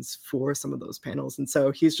inspirations for some of those panels. And so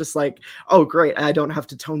he's just like, oh great, I don't have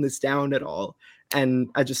to tone this down at all. And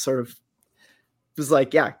I just sort of was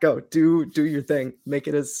like, yeah, go do your thing, make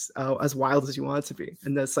it as wild as you want it to be,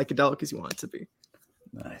 and as psychedelic as you want it to be.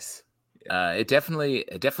 Nice. It definitely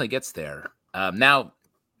gets there. Now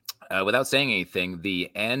without saying anything,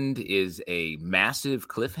 the end is a massive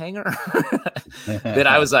cliffhanger that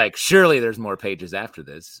I was like, surely there's more pages after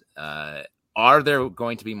this. Are there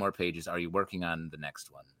going to be more pages? Are you working on the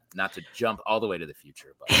next one? Not to jump all the way to the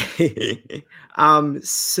future, but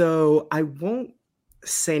so I won't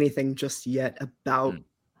say anything just yet about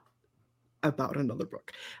another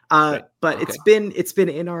book. But okay. it's been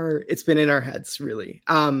in our heads, really.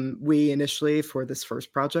 We initially, for this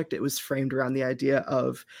first project, it was framed around the idea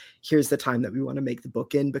of here's the time that we want to make the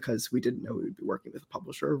book in, because we didn't know we would be working with a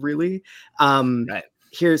publisher, really. Right.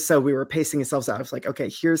 So we were pacing ourselves out. It's like, okay,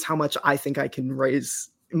 here's how much I think I can raise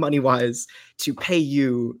money-wise to pay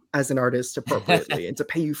you as an artist appropriately and to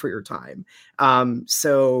pay you for your time.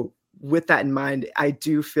 So with that in mind, I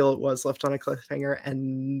do feel it was left on a cliffhanger,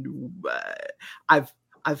 and I've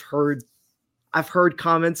heard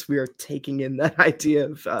comments. We are taking in that idea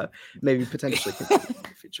of maybe potentially continuing in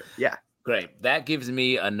the future. Yeah. Great. That gives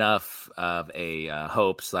me enough of a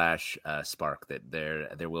hope / spark that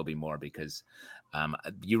there will be more, because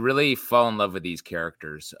you really fall in love with these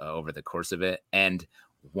characters over the course of it and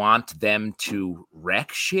want them to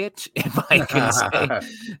wreck shit, if I can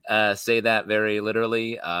say that very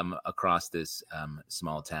literally, across this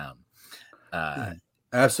small town.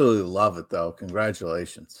 Absolutely love it, though.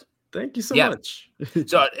 Congratulations. Thank you so much.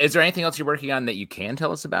 So is there anything else you're working on that you can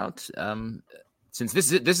tell us about? Since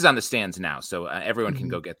this is on the stands now, so everyone can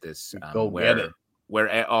go get this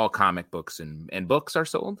where all comic books and books are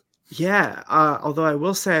sold. Yeah, although I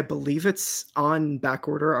will say I believe it's on back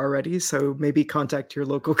order already, so maybe contact your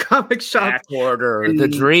local comic shop. Back order, the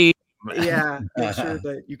dream. Yeah, make sure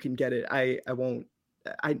that you can get it. I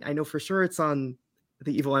know for sure it's on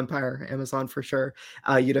the Evil Empire, Amazon for sure.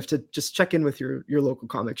 You'd have to just check in with your local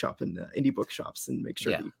comic shop and indie book shops and make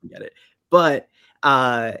sure that you can get it. But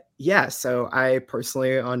so I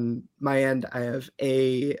personally, on my end, I have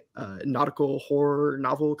a nautical horror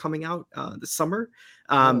novel coming out this summer.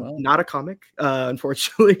 Not a comic,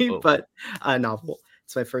 unfortunately, but a novel.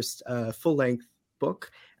 It's my first full-length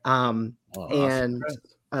book. And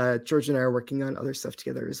George and I are working on other stuff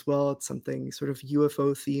together as well. It's something sort of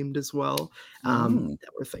UFO themed as well, that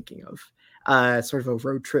we're thinking of. Sort of a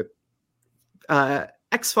road trip.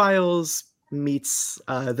 X-Files meets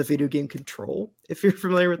the video game Control, if you're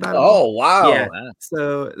familiar with that. Oh, wow. Yeah.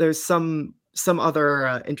 So there's some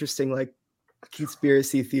other interesting, like,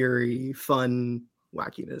 conspiracy theory, fun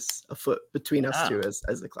wackiness afoot between us two as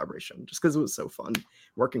a collaboration, just because it was so fun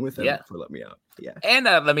working with him for Let Me Out. Yeah. And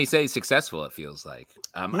let me say, successful, it feels like.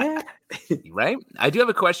 Right? I do have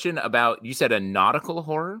a question about, you said a nautical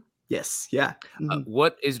horror? Yes. Yeah.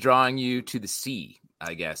 What is drawing you to the sea,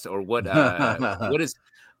 I guess? Or what's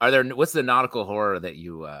the nautical horror that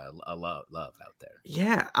you love out there?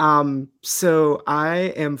 Yeah. So I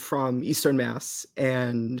am from Eastern Mass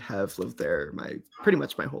and have lived there pretty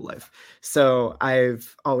much my whole life. So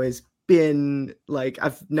I've always been like,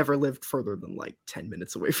 I've never lived further than like 10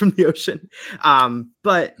 minutes away from the ocean.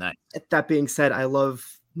 But nice. That being said, I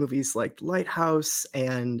love movies like Lighthouse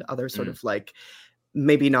and other sort of like,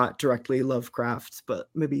 maybe not directly Lovecraft, but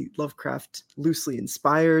maybe Lovecraft loosely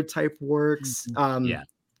inspired type works.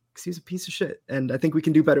 He's a piece of shit, and I think we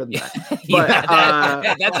can do better than that. But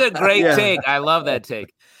that's a great take. I love that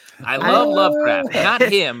take. I love Lovecraft. Not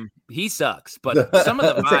him. He sucks, but some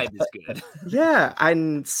of the vibe is good. Yeah,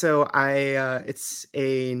 and so it's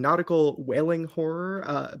a nautical whaling horror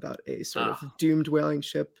about a sort of doomed whaling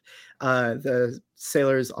ship. The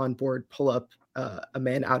sailors on board pull up a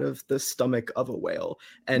man out of the stomach of a whale,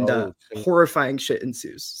 and horrifying shit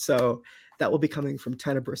ensues. So that will be coming from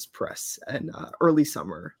Tenebris Press and early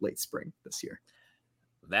summer, late spring this year.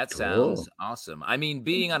 That sounds awesome. I mean,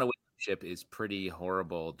 being on a ship is pretty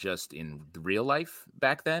horrible just in real life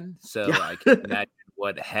back then. So I can imagine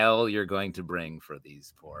what hell you're going to bring for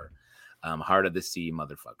these poor heart of the sea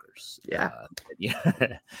motherfuckers.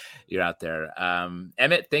 You're out there.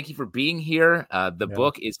 Emmett, thank you for being here. The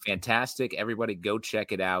book is fantastic. Everybody go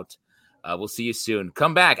check it out. We'll see you soon.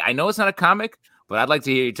 Come back. I know it's not a comic, but I'd like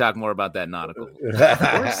to hear you talk more about that nautical. Of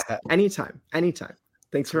course. Anytime.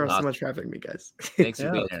 Thanks so much for having me, guys. Thanks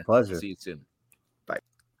for being here. Pleasure. See you soon. Bye.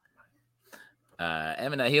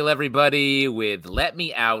 Emmett Nahil, everybody, with Let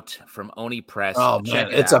Me Out from Oni Press. Oh, man,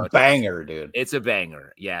 it's a banger, dude. It's a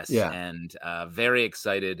banger, yes. Yeah. And very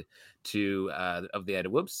excited to of the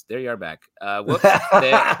edit. Whoops, there you are back.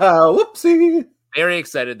 Whoopsie. Very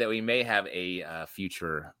excited that we may have a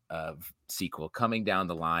future sequel coming down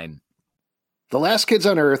the line. The Last Kids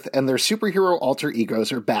on Earth and their superhero alter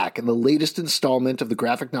egos are back in the latest installment of the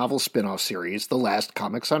graphic novel spin-off series, The Last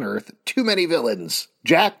Comics on Earth, Too Many Villains.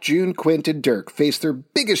 Jack, June, Quint, and Dirk face their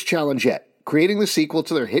biggest challenge yet, creating the sequel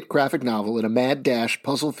to their hit graphic novel in a mad dash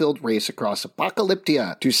puzzle-filled race across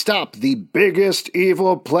Apocalyptia to stop the biggest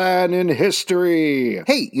evil plan in history.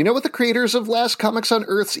 Hey, you know what the creators of Last Comics on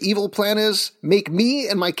Earth's evil plan is? Make me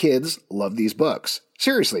and my kids love these books.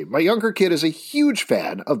 Seriously, my younger kid is a huge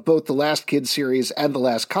fan of both the Last Kid series and the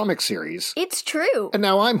Last Comic series. It's true. And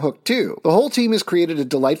now I'm hooked too. The whole team has created a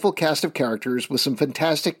delightful cast of characters with some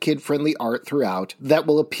fantastic kid-friendly art throughout that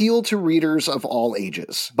will appeal to readers of all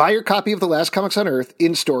ages. Buy your copy of The Last Comics on Earth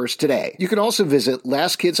in stores today. You can also visit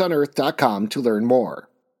lastkidsonearth.com to learn more.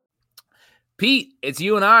 Pete, it's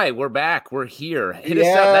you and I. We're back. We're here. Hit us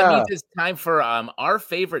up. That means it's time for our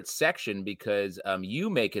favorite section because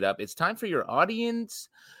you make it up. It's time for your audience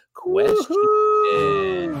questions.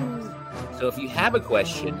 So if you have a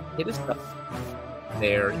question, hit us up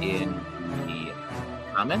there in the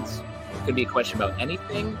comments. It could be a question about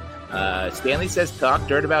anything. Stanley says, talk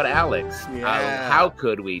dirt about Alex. How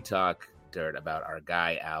could we talk dirt about our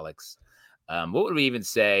guy, Alex? What would we even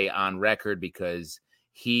say on record? Because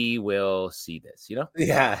he will see this,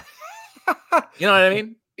 Yeah. You know what I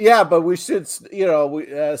mean? Yeah, but we should,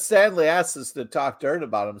 Stanley asked us to talk dirt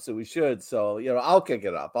about him, so we should. So, I'll kick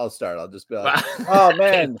it up. I'll start. I'll just be like, oh,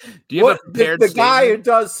 man. Do you have a prepared the guy who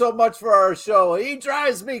does so much for our show, he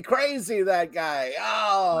drives me crazy, that guy.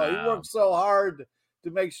 Oh, wow. He works so hard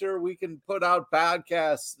to make sure we can put out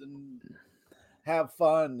podcasts and have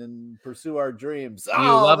fun and pursue our dreams. You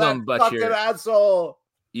love him, but you're an asshole.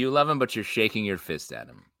 You love him, but you're shaking your fist at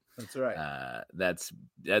him. That's right. That's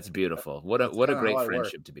beautiful. What a great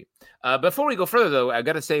friendship to be. Before we go further, though, I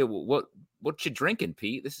got to say, what you drinking,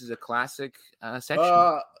 Pete? This is a classic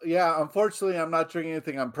section. Yeah. Unfortunately, I'm not drinking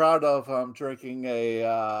anything I'm proud of. I'm drinking a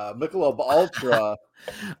Michelob Ultra.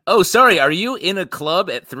 Oh, sorry. Are you in a club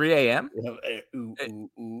at 3 a.m.?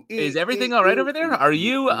 Is everything all right over there? Are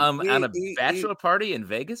you on a bachelor party in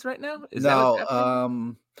Vegas right now? Is that what's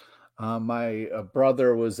happening? My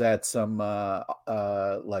brother was at some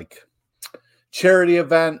charity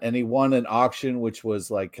event, and he won an auction, which was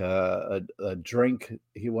like a drink.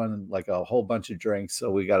 He won like a whole bunch of drinks, so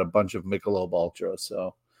we got a bunch of Michelob Ultra.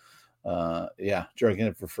 So, drinking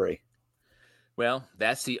it for free. Well,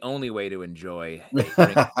 that's the only way to enjoy a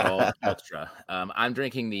drink called Ultra. I'm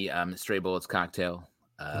drinking the Stray Bullets cocktail.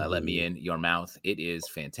 Let me in your mouth. It is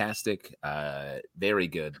fantastic. Very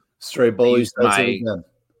good. Stray Bullets does it again.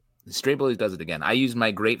 Stray Bullies does it again. I use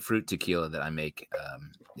my grapefruit tequila that I make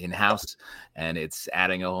in-house, and it's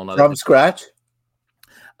adding a whole nother... From scratch?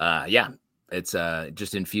 Yeah. It's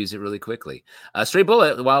just infuse it really quickly. Stray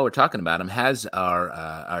Bullet, while we're talking about him, has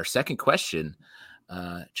our second question.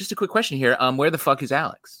 Just a quick question here. Where the fuck is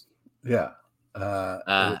Alex? Yeah.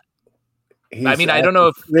 I don't know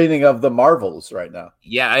if reading of the Marvels right now.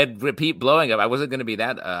 Yeah, I'd repeat blowing up. I wasn't going to be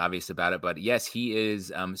that obvious about it, but yes, he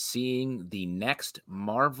is seeing the next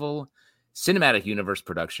Marvel Cinematic Universe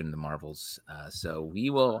production, the Marvels. So we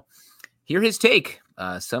will hear his take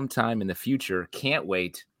sometime in the future. Can't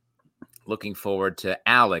wait. Looking forward to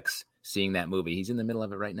Alex seeing that movie. He's in the middle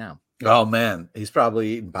of it right now. Oh man, he's probably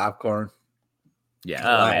eating popcorn. Yeah,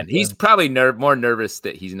 man, he's probably more nervous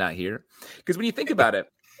that he's not here because when you think about it.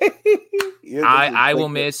 I will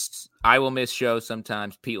miss shows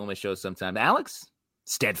sometimes. Pete will miss shows sometimes. Alex,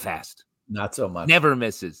 steadfast, not so much. Never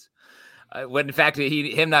misses. When in fact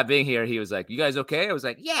him not being here, he was like, "You guys okay?" I was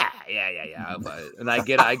like, "Yeah." And I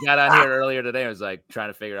got on here earlier today. I was like trying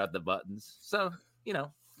to figure out the buttons. So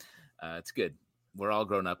it's good. We're all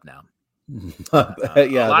grown up now. A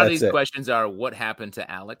lot of these questions are what happened to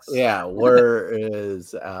Alex. Yeah, where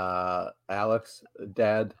is Alex,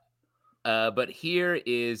 Dad? But here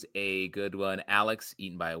is a good one. Alex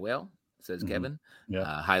eaten by a whale, says Kevin.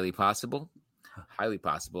 Yeah. Highly possible.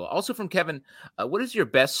 Also from Kevin, what is your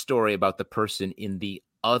best story about the person in the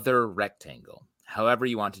other rectangle? However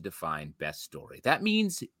you want to define best story. That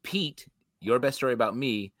means, Pete, your best story about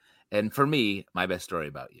me, and for me, my best story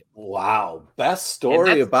about you. Wow. Best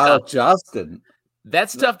story about Justin.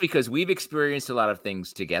 That's tough because we've experienced a lot of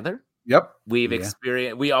things together. Yep. We've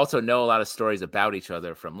experienced, we also know a lot of stories about each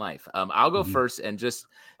other from life. I'll go first and just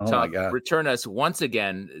return us once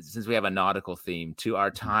again, since we have a nautical theme, to our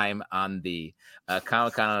time on the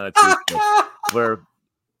Comic-Con on a cruise ship, where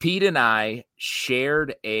Pete and I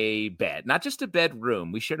shared a bed, not just a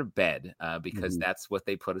bedroom. We shared a bed because that's what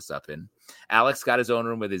they put us up in. Alex got his own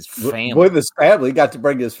room with his family. With his family, he got to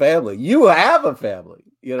bring his family. You have a family.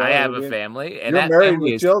 I have a family, and you're married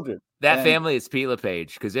with children. That family is Pete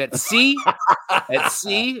LePage because at sea,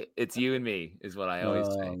 it's you and me is what I always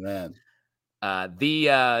say. Man,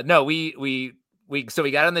 we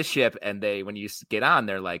we got on the ship, and when you get on,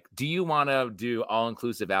 they're like, "Do you want to do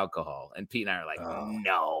all-inclusive alcohol?" And Pete and I are like,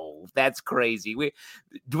 "No, that's crazy. We're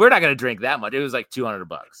not going to drink that much." It was like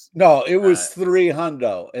 $200. No, it was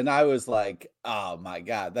 $300, and I was like, "Oh my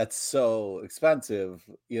god, that's so expensive."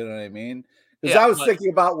 You know what I mean? Because I was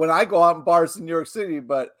thinking about when I go out in bars in New York City,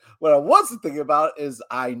 but what I wasn't thinking about is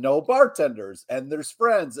I know bartenders, and there's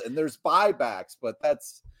friends, and there's buybacks, but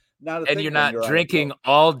that's not a thing. And you're not drinking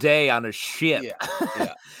all day on a ship.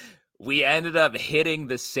 Yeah. We ended up hitting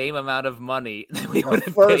the same amount of money that we would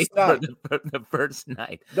have paid for the first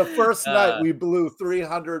night. The first night we blew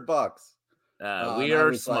 $300. We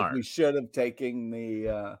are smart. Like, we should have taken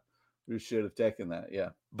that. Yeah.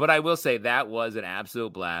 But I will say that was an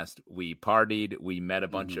absolute blast. We partied. We met a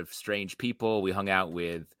bunch of strange people. We hung out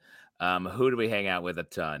with, who did we hang out with a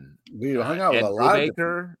ton? We hung out with a lot of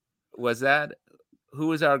Baker. Was that? Who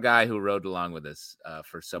was our guy who rode along with us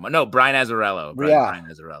for someone? No, Brian Azzarello. Brian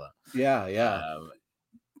Azzarello. Yeah. It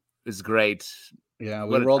was great. Yeah,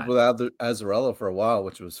 we rolled with Azzarello for a while,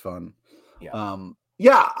 which was fun. Yeah.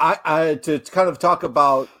 I to kind of talk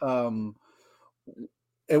about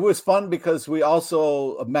it was fun because we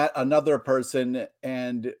also met another person,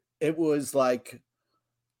 and it was like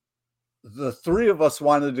the three of us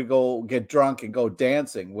wanted to go get drunk and go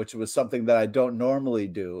dancing, which was something that I don't normally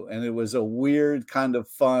do. And it was a weird kind of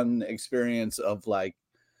fun experience of like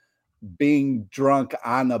being drunk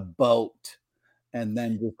on a boat and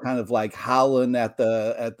then just kind of like howling at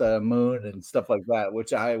the moon and stuff like that,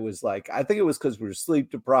 which I was like, I think it was because we were sleep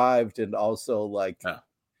deprived, and also like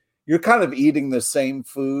you're kind of eating the same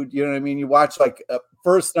food. You know what I mean? You watch like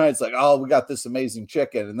first night, it's like, oh, we got this amazing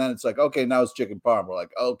chicken. And then it's like, okay, now it's chicken parm. We're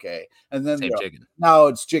like, okay. And then now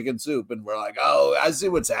it's chicken soup. And we're like, oh, I see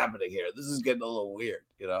what's happening here. This is getting a little weird,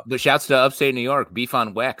 you know? The shouts to upstate New York, Beef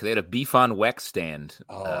on Weck. They had a Beef on Weck stand.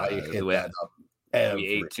 Oh, I hit that up. We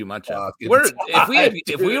ate too much of it.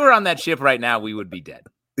 If we were on that ship right now, we would be dead.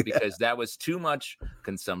 Because that was too much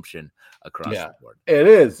consumption across the board. It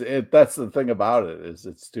is. That's the thing about it, is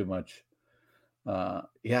it's too much.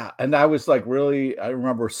 And I was like, really, I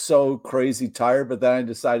remember so crazy tired, but then I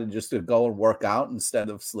decided just to go and work out instead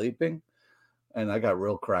of sleeping, and I got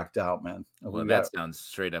real cracked out, man. Well, that sounds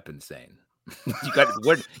straight up insane.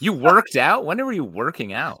 You worked out? When were you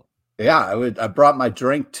working out? Yeah, I brought my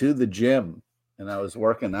drink to the gym. And I was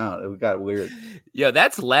working out. It got weird. Yo,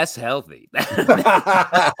 that's less healthy.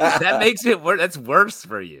 That makes it worse. That's worse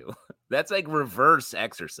for you. That's like reverse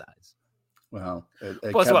exercise. Well,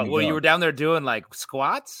 plus what? Well, you were down there doing like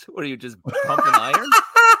squats? Were you just pumping iron?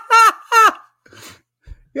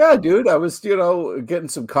 Yeah, dude. I was, getting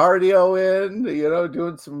some cardio in,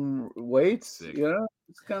 doing some weights. Sick.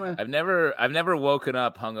 It's kind of. I've never woken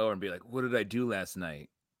up hungover and be like, what did I do last night?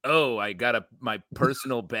 Oh, I got my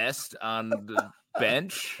personal best on the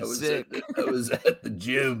bench. I was at the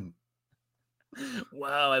gym.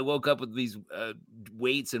 Wow, I woke up with these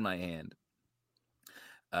weights in my hand.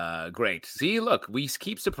 Great. See, look, we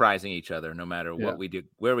keep surprising each other no matter what we do,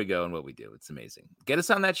 where we go, and what we do. It's amazing. Get us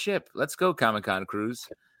on that ship. Let's go, Comic-Con cruise.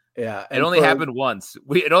 Yeah. It only happened once.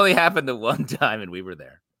 It only happened the one time, and we were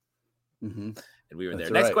there. Mm-hmm. And we were there.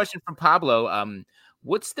 Next question from Pablo.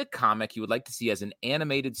 What's the comic you would like to see as an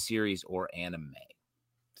animated series or anime?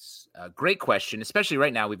 Great question, especially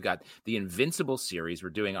right now. We've got the Invincible series. We're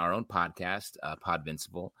doing our own podcast,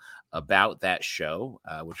 Podvincible, about that show,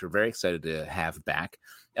 which we're very excited to have back.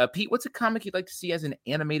 Pete, what's a comic you'd like to see as an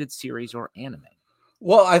animated series or anime?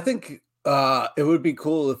 Well, I think it would be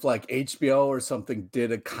cool if like HBO or something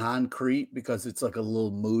did a Concrete, because it's like a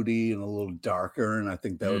little moody and a little darker, and I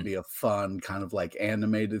think that would be a fun kind of like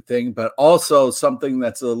animated thing, but also something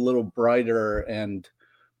that's a little brighter and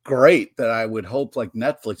great that I would hope like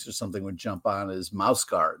Netflix or something would jump on is Mouse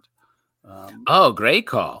Guard. Great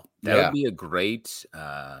call. That would be a great.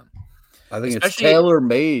 I think it's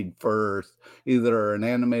tailor-made for either an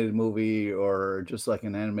animated movie or just like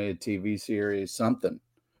an animated TV series, something.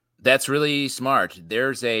 That's really smart.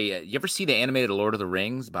 There's you ever see the animated Lord of the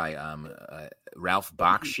Rings by Ralph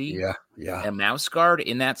Bakshi? Yeah. A Mouse Guard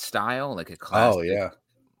in that style, like a classic. Oh, yeah.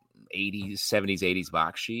 80s, 70s, 80s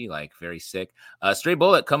Bakshi, like very sick. Stray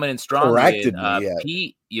Bullet coming in strong. Corrected with,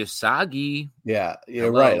 Pete Yosagi. Yeah,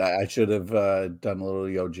 right. I should have done a little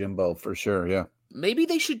Yojimbo for sure. Yeah. Maybe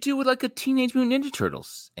they should do like a Teenage Mutant Ninja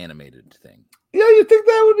Turtles animated thing. Yeah, you think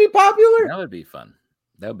that would be popular? That would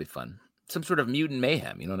be fun. Some sort of mutant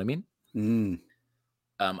mayhem, you know what I mean?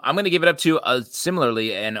 I'm going to give it up to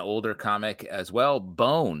similarly an older comic as well,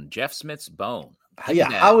 Bone, Jeff Smith's Bone.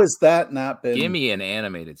 How has that not been? Give me an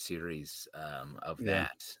animated series of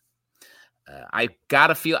that. I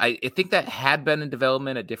gotta feel. I think that had been in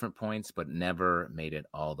development at different points, but never made it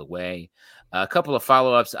all the way. A couple of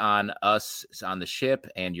follow-ups on Us on the Ship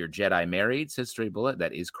and Your Jedi Married, says Stray Bullet.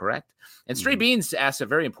 That is correct. And Stray Beans asked a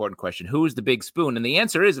very important question: who is the big spoon? And the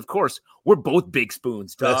answer is, of course, we're both big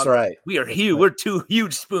spoons. Dog. That's right. We are huge. Right. We're two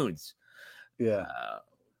huge spoons. Yeah,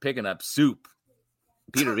 picking up soup.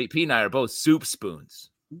 Pete and I are both soup spoons.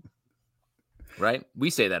 Right? We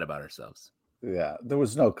say that about ourselves. Yeah, there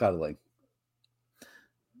was no cuddling.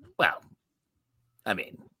 Well, I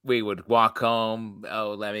mean, we would walk home.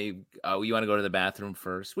 You want to go to the bathroom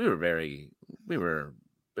first? It was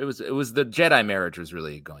the Jedi marriage was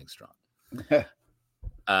really going strong.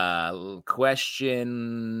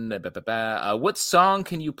 Question. What song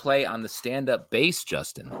can you play on the stand-up bass,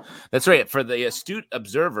 Justin? That's right. For the astute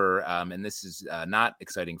observer, and this is not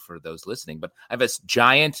exciting for those listening, but I have a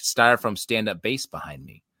giant styrofoam stand-up bass behind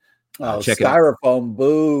me. Styrofoam,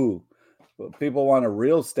 boo. People want a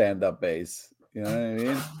real stand-up bass. You know what I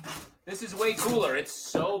mean? This is way cooler. It's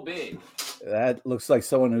so big. That looks like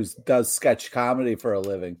someone who does sketch comedy for a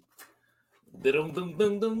living. Is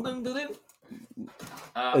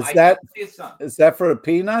that for the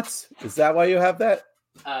Peanuts? Is that why you have that?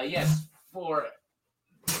 Yes. For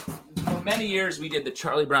many years, we did the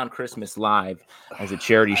Charlie Brown Christmas Live as a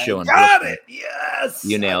charity show. Got it. Yes.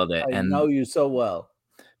 You nailed it. I know you so well.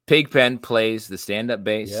 Pigpen plays the stand-up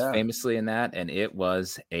bass famously in that, and it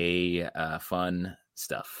was a fun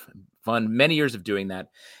stuff. Fun, many years of doing that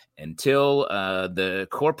until the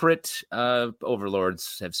corporate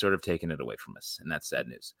overlords have sort of taken it away from us, and that's sad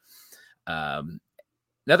news.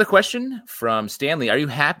 Another question from Stanley: Are you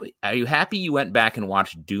happy you went back and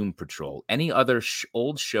watched Doom Patrol? Any other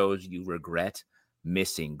old shows you regret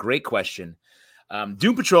missing? Great question.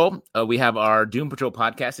 Doom Patrol, we have our Doom Patrol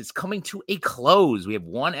podcast. It's coming to a close. We have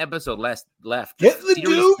one episode left. Get in the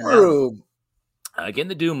Doom Room. Get in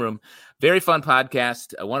the Doom Room. Very fun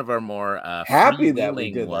podcast. One of our more happy that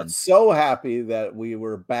we did that. So happy that we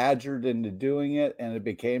were badgered into doing it, and it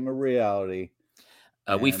became a reality.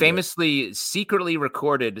 We famously secretly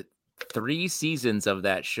recorded 3 seasons of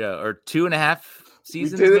that show, or 2.5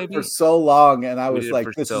 seasons. We did maybe? It for so long, and I was like,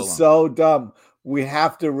 "This is so dumb. We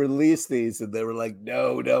have to release these." And they were like,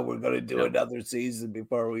 no, we're going to do another season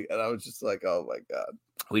before we. And I was just like, oh my God.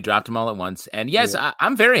 We dropped them all at once. And yes,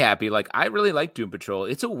 I'm very happy. Like, I really like Doom Patrol.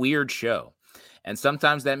 It's a weird show. And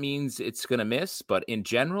sometimes that means it's going to miss. But in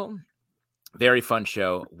general, very fun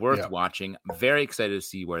show. Worth watching. Very excited to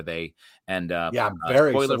see where they end up. Yeah,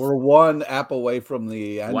 very. So we're one app away from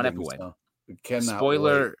the ending. One app away. So we cannot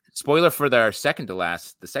Spoiler for the second to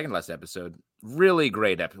last episode. Really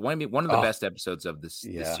great episode. One of the best episodes of this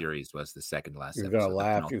series was the second to last episode. You're going to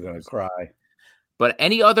laugh. You're going to cry. But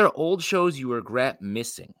any other old shows you regret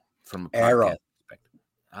missing from a podcast perspective?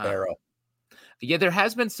 Arrow. Yeah, there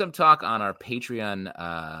has been some talk on our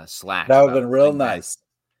Patreon Slack. That would have been real nice.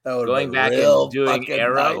 Going back and doing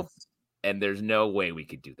Arrow, and there's no way we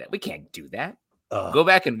could do that. We can't do that. Go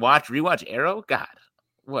back and rewatch Arrow? God,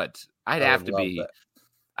 what? I'd have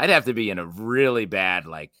to be in a really bad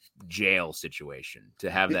jail situation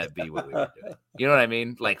to have that be what we were doing. You know what I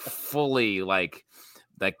mean? Like fully like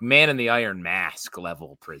Man in the Iron Mask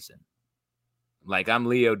level prison. Like I'm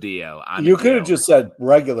Leo Dio. You could have just said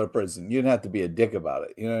regular prison. You didn't have to be a dick about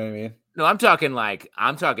it. You know what I mean? No, I'm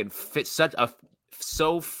talking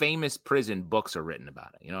so famous prison books are written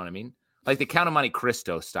about it. You know what I mean? Like the Count of Monte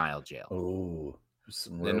Cristo style jail. Oh,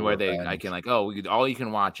 then where I can all you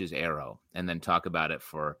can watch is Arrow, and then talk about it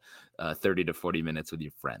for 30 to 40 minutes with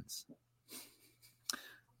your friends.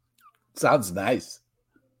 Sounds nice.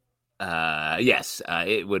 Yes,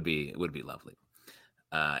 it would be lovely.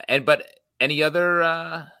 But any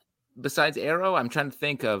other besides Arrow? I'm trying to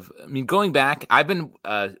think of. I mean, going back, I've been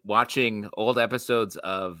watching old episodes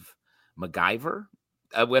of MacGyver.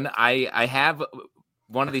 When I have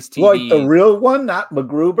one of these TV, like the real one, not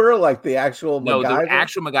MacGruber, like the actual MacGyver. No, the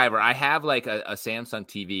actual MacGyver. I have like a Samsung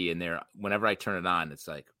TV in there. Whenever I turn it on, it's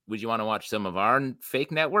like, would you want to watch some of our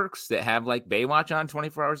fake networks that have like Baywatch on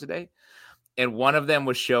 24 hours a day? And one of them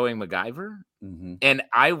was showing MacGyver. Mm-hmm. And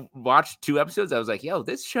I watched 2 episodes. I was like, yo,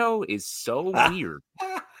 this show is so weird.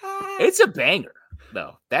 It's a banger,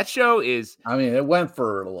 though. That show is. I mean, it went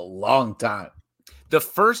for a long time. The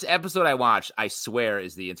first episode I watched, I swear,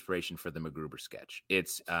 is the inspiration for the MacGruber sketch.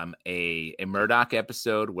 It's a Murdoch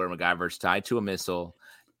episode where MacGyver's tied to a missile,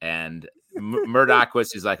 and Murdoch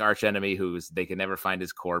was his arch enemy they can never find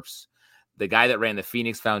his corpse. The guy that ran the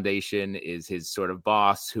Phoenix Foundation is his sort of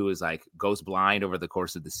boss, who is goes blind over the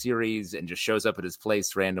course of the series and just shows up at his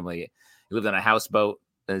place randomly. He lived on a houseboat,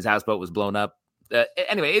 and his houseboat was blown up.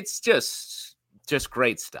 Anyway, it's just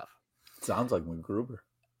great stuff. Sounds like MacGruber.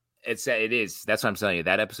 It is. That's what I'm telling you.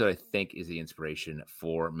 That episode, I think, is the inspiration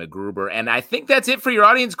for MacGruber. And I think that's it for your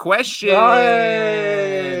audience questions.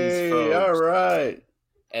 Hey, all right.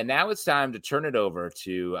 And now it's time to turn it over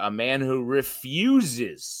to a man who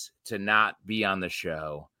refuses to not be on the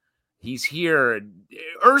show. He's here,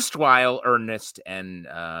 erstwhile earnest and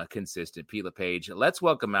consistent, Pete LePage. Let's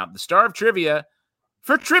welcome out the star of trivia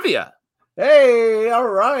for trivia. Hey, all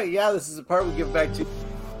right. Yeah, this is the part we give back to you.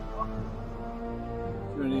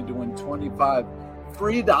 You need to win $25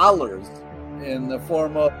 free in the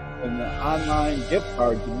form of an online gift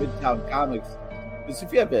card to Midtown Comics. Because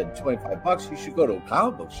if you have $25, you should go to a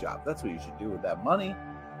comic book shop. That's what you should do with that money.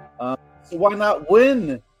 So why not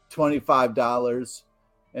win $25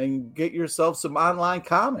 and get yourself some online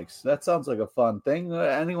comics? That sounds like a fun thing.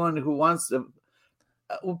 Anyone who wants to...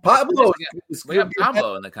 Pablo. We got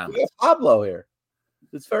Pablo in the comments. We got Pablo here.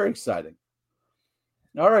 It's very exciting.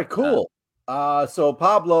 All right, cool. So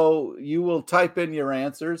Pablo, you will type in your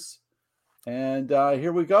answers. And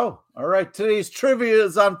here we go. All right. Today's trivia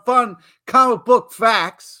is on fun comic book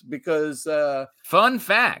facts because fun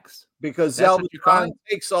facts. Because Zelda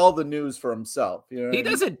takes all the news for himself. You know he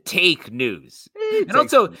doesn't take news. And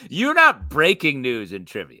also, you're not breaking news in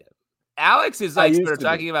trivia. Alex is like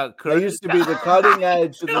talking about. I used to be the cutting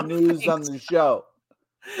edge of the news on the show.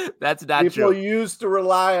 That's not true. People used to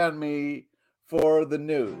rely on me for the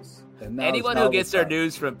news. And anyone who gets their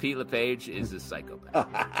news from Pete LePage is a psychopath.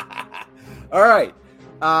 All right.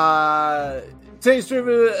 Today's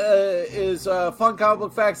trivia is fun comic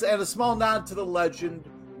book facts and a small nod to the legend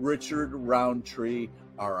Richard Roundtree,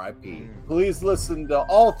 R.I.P. Please listen to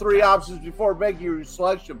all three options before making your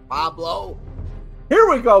selection, Pablo. Here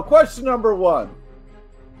we go. Question number 1.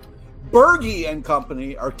 Berge and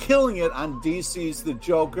company are killing it on DC's The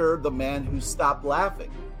Joker, the Man Who Stopped Laughing.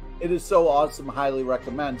 It is so awesome, highly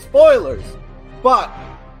recommend. Spoilers! But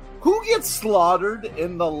who gets slaughtered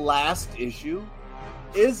in the last issue?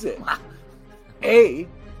 Is it A,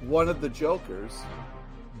 one of the Jokers,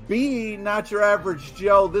 B, not your average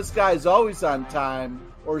Joe, this guy's always on time,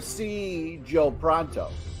 or C, Joe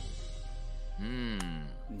Pronto?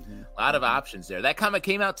 A lot of options there. That comic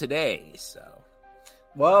came out today, so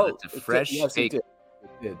it's a fresh take. It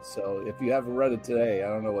did. So if you haven't read it today, I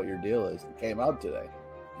don't know what your deal is. It came out today.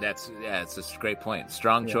 It's a great point.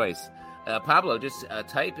 Strong choice. Pablo, just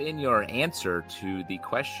type in your answer to the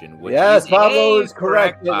question. Yes, Pablo is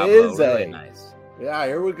correct. It is really A. Nice. Yeah,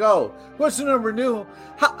 here we go. Question number 2.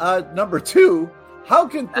 How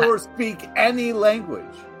can Thor speak any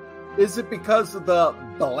language? Is it because of the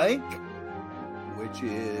blank, which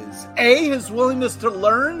is A, his willingness to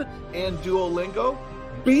learn and Duolingo,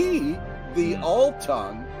 B, the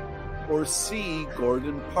all-tongue, or C,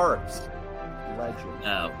 Gordon Parks? Legend.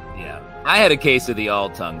 Oh, yeah. I had a case of the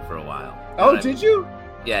all-tongue for a while. Oh, did you?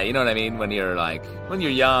 Yeah, you know what I mean? When you're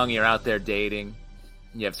young, you're out there dating,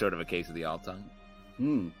 you have sort of a case of the all-tongue.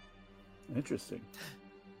 Interesting.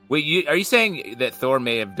 Wait, are you saying that Thor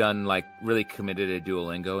may have done, really committed a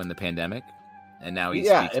Duolingo in the pandemic? And now he's...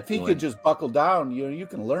 Yeah, if he could just buckle down, you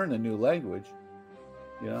can learn a new language.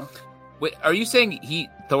 Wait, are you saying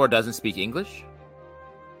Thor doesn't speak English?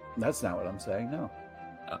 That's not what I'm saying, no.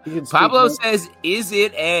 Pablo says, is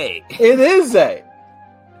it A? It is A.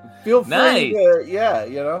 Feel free nice.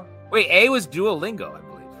 to, Wait, A was Duolingo, I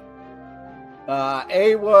believe.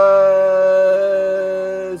 A was...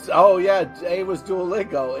 A was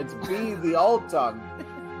Duolingo. It's B, the all-tongue.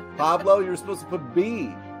 Pablo, you're supposed to put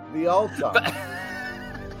B, the all-tongue.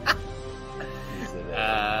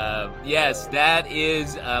 Yes, that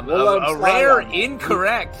is a rare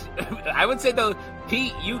incorrect. I would say, though,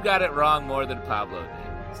 Pete, you got it wrong more than Pablo did.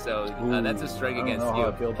 So that's a strike against you. How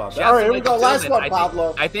I feel about that. All right, here we go. Last one,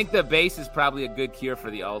 Pablo. I think the base is probably a good cure for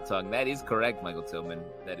the all-tongue. That is correct, Michael Tillman.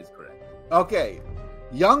 That is correct. Okay.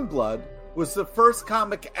 Youngblood was the first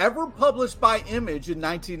comic ever published by Image in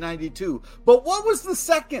 1992. But what was the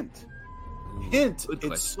second? Hint,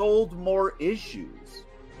 it sold more issues.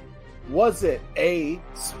 Was it A,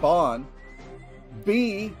 Spawn,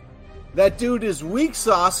 B, that dude is Weak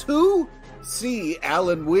Sauce, who? C,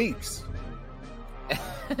 Alan Weeks.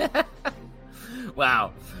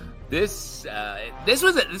 Wow. This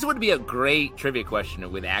would be a great trivia question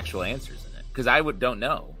with actual answers in it, because don't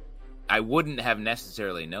know. I wouldn't have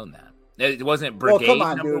necessarily known that. It wasn't Brigade come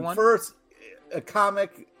on, number dude. 1? First, a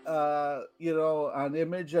comic, on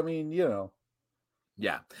Image. I mean,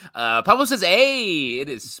 Yeah. Pablo says A. It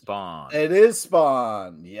is Spawn. It is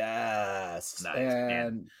Spawn. Yes. Nice, and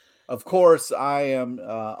man. Of course, I am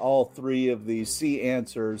all three of the C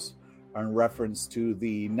answers are in reference to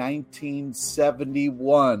the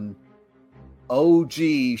 1971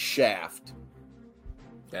 OG Shaft.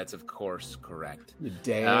 That's of course correct.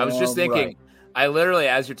 Damn. I was just thinking. Right. I literally,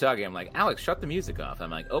 as you're talking, I'm like, Alex, shut the music off. I'm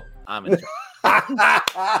like, oh, I'm in.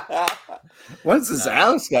 When's this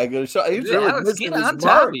Alex guy going to show? He's really Alex, get on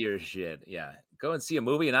top of your shit. Yeah, go and see a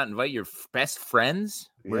movie and not invite your best friends.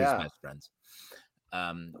 We're his best friends.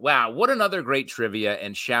 Wow, what another great trivia,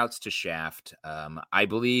 and shouts to Shaft. I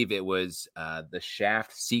believe it was the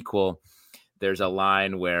Shaft sequel. There's a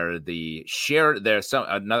line where a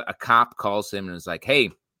cop calls him and is like,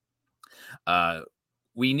 "Hey,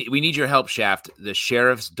 we need your help, Shaft. The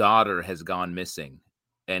sheriff's daughter has gone missing."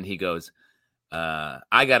 And he goes,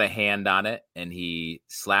 "I got a hand on it," and he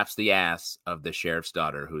slaps the ass of the sheriff's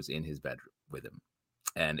daughter who's in his bed with him,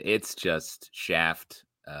 and it's just Shaft.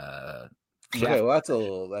 Okay, well, that's a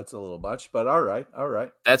little much, but all right.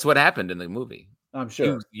 That's what happened in the movie. I'm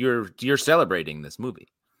sure you're celebrating this movie.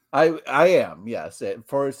 I am, yes,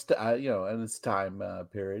 for its in its time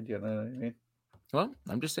period. You know what I mean? Well,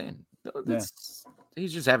 I'm just saying,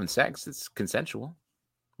 he's just having sex. It's consensual.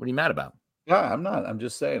 What are you mad about? Yeah, I'm not. I'm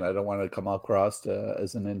just saying I don't want to come across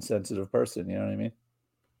as an insensitive person. You know what I mean?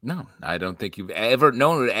 No, I don't think you've ever. No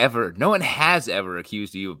one has ever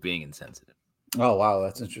accused you of being insensitive. Oh, wow.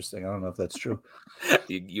 That's interesting. I don't know if that's true.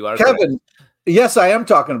 you are Kevin. correct. Yes, I am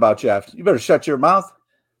talking about Shaft. You better shut your mouth.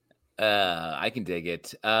 I can dig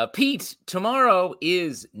it. Pete, tomorrow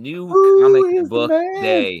is new comic book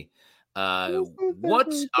day.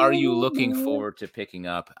 What are you looking forward to picking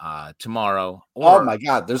up tomorrow? Oh my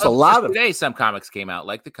God, there's a lot of today. Some comics came out,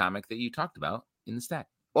 like the comic that you talked about in the stack.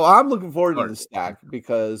 Well, I'm looking forward to the stack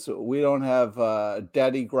because we don't have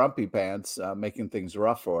Daddy Grumpy Pants making things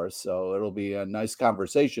rough for us, so it'll be a nice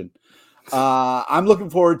conversation. I'm looking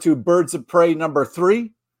forward to Birds of Prey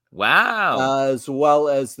 #3. Wow. As well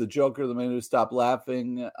as The Joker, The Man Who Stopped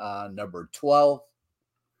Laughing, #12.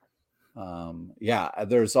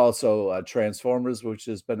 There's also Transformers, which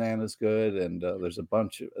is bananas good, and there's a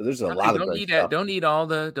lot of great stuff. Don't need all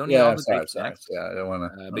the sorry. Yeah, I don't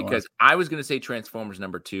want to because I was going to say Transformers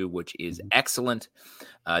 #2, which is excellent.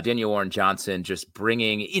 Daniel Warren Johnson just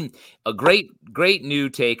bringing in a great new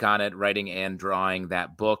take on it, writing and drawing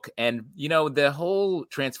that book, and the whole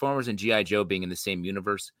Transformers and G.I. Joe being in the same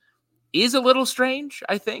universe is a little strange,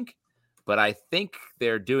 I think. But I think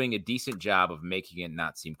they're doing a decent job of making it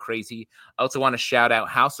not seem crazy. I also want to shout out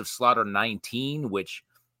House of Slaughter 19, which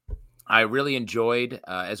I really enjoyed,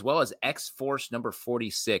 as well as X-Force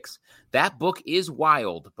 #46. That book is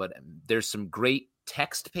wild, but there's some great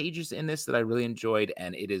text pages in this that I really enjoyed,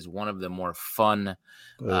 and it is one of the more fun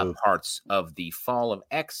parts of the Fall of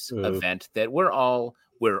X event that we're all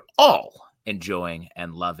enjoying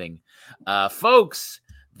and loving. Folks,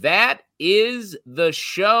 that is the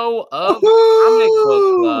show of Comic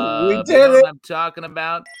Book Club. We did it. I'm talking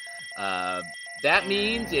about. That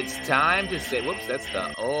means it's time to say, whoops, that's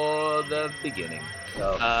the beginning.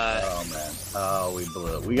 Oh man. Oh, we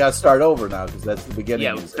blew it. We got to start over now because that's the beginning.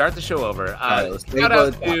 Yeah, we'll start the show over. Right, shout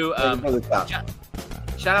out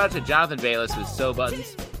to Jonathan Baylis with Sew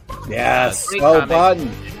Buttons. Yes, Sew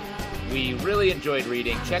Buttons. We really enjoyed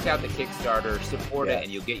reading. Check out the Kickstarter, support it, Yes.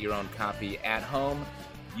 and you'll get your own copy at home.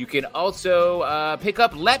 You can also pick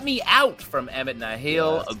up Let Me Out from Emmett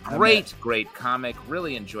Nahil, a great comic.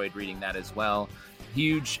 Really enjoyed reading that as well.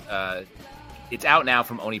 Huge. It's out now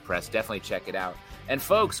from Oni Press. Definitely check it out. And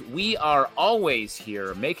folks, we are always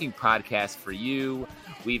here making podcasts for you.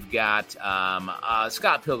 We've got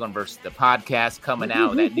Scott Pilgrim versus the podcast coming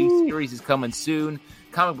out. That new series is coming soon.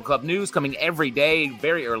 Comic Book Club news coming every day,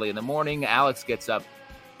 very early in the morning. Alex gets up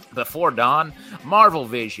before dawn. Marvel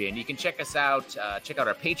Vision. You can check us out. Check out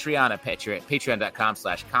our Patreon at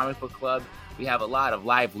patreon.com/comicbookclub. We have a lot of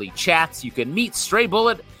lively chats. You can meet Stray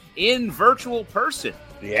Bullet in virtual person.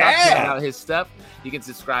 Talking about his stuff. You can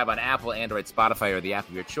subscribe on Apple, Android, Spotify, or the app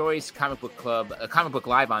of your choice. Comic Book Club, Comic Book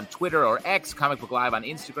Live on Twitter or X, Comic Book Live on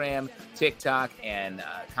Instagram, TikTok, and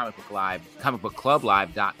Comic Book Live,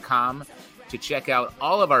 comicbookclublive.com. to check out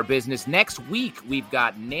all of our business. Next week, we've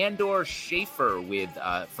got Nandor Schaefer with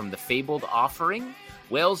from the Fabled Offering,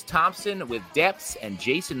 Wells Thompson with Depths, and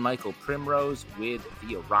Jason Michael Primrose with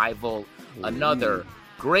The Arrival. Another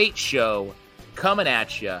great show coming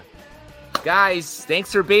at you. Guys,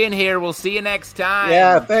 thanks for being here. We'll see you next time.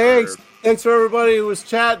 Yeah, thanks. Thanks for everybody who was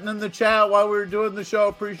chatting in the chat while we were doing the show.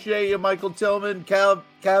 Appreciate you, Michael Tillman,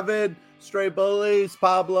 Kevin, Stray Bullies,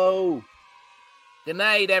 Pablo. Good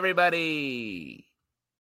night, everybody.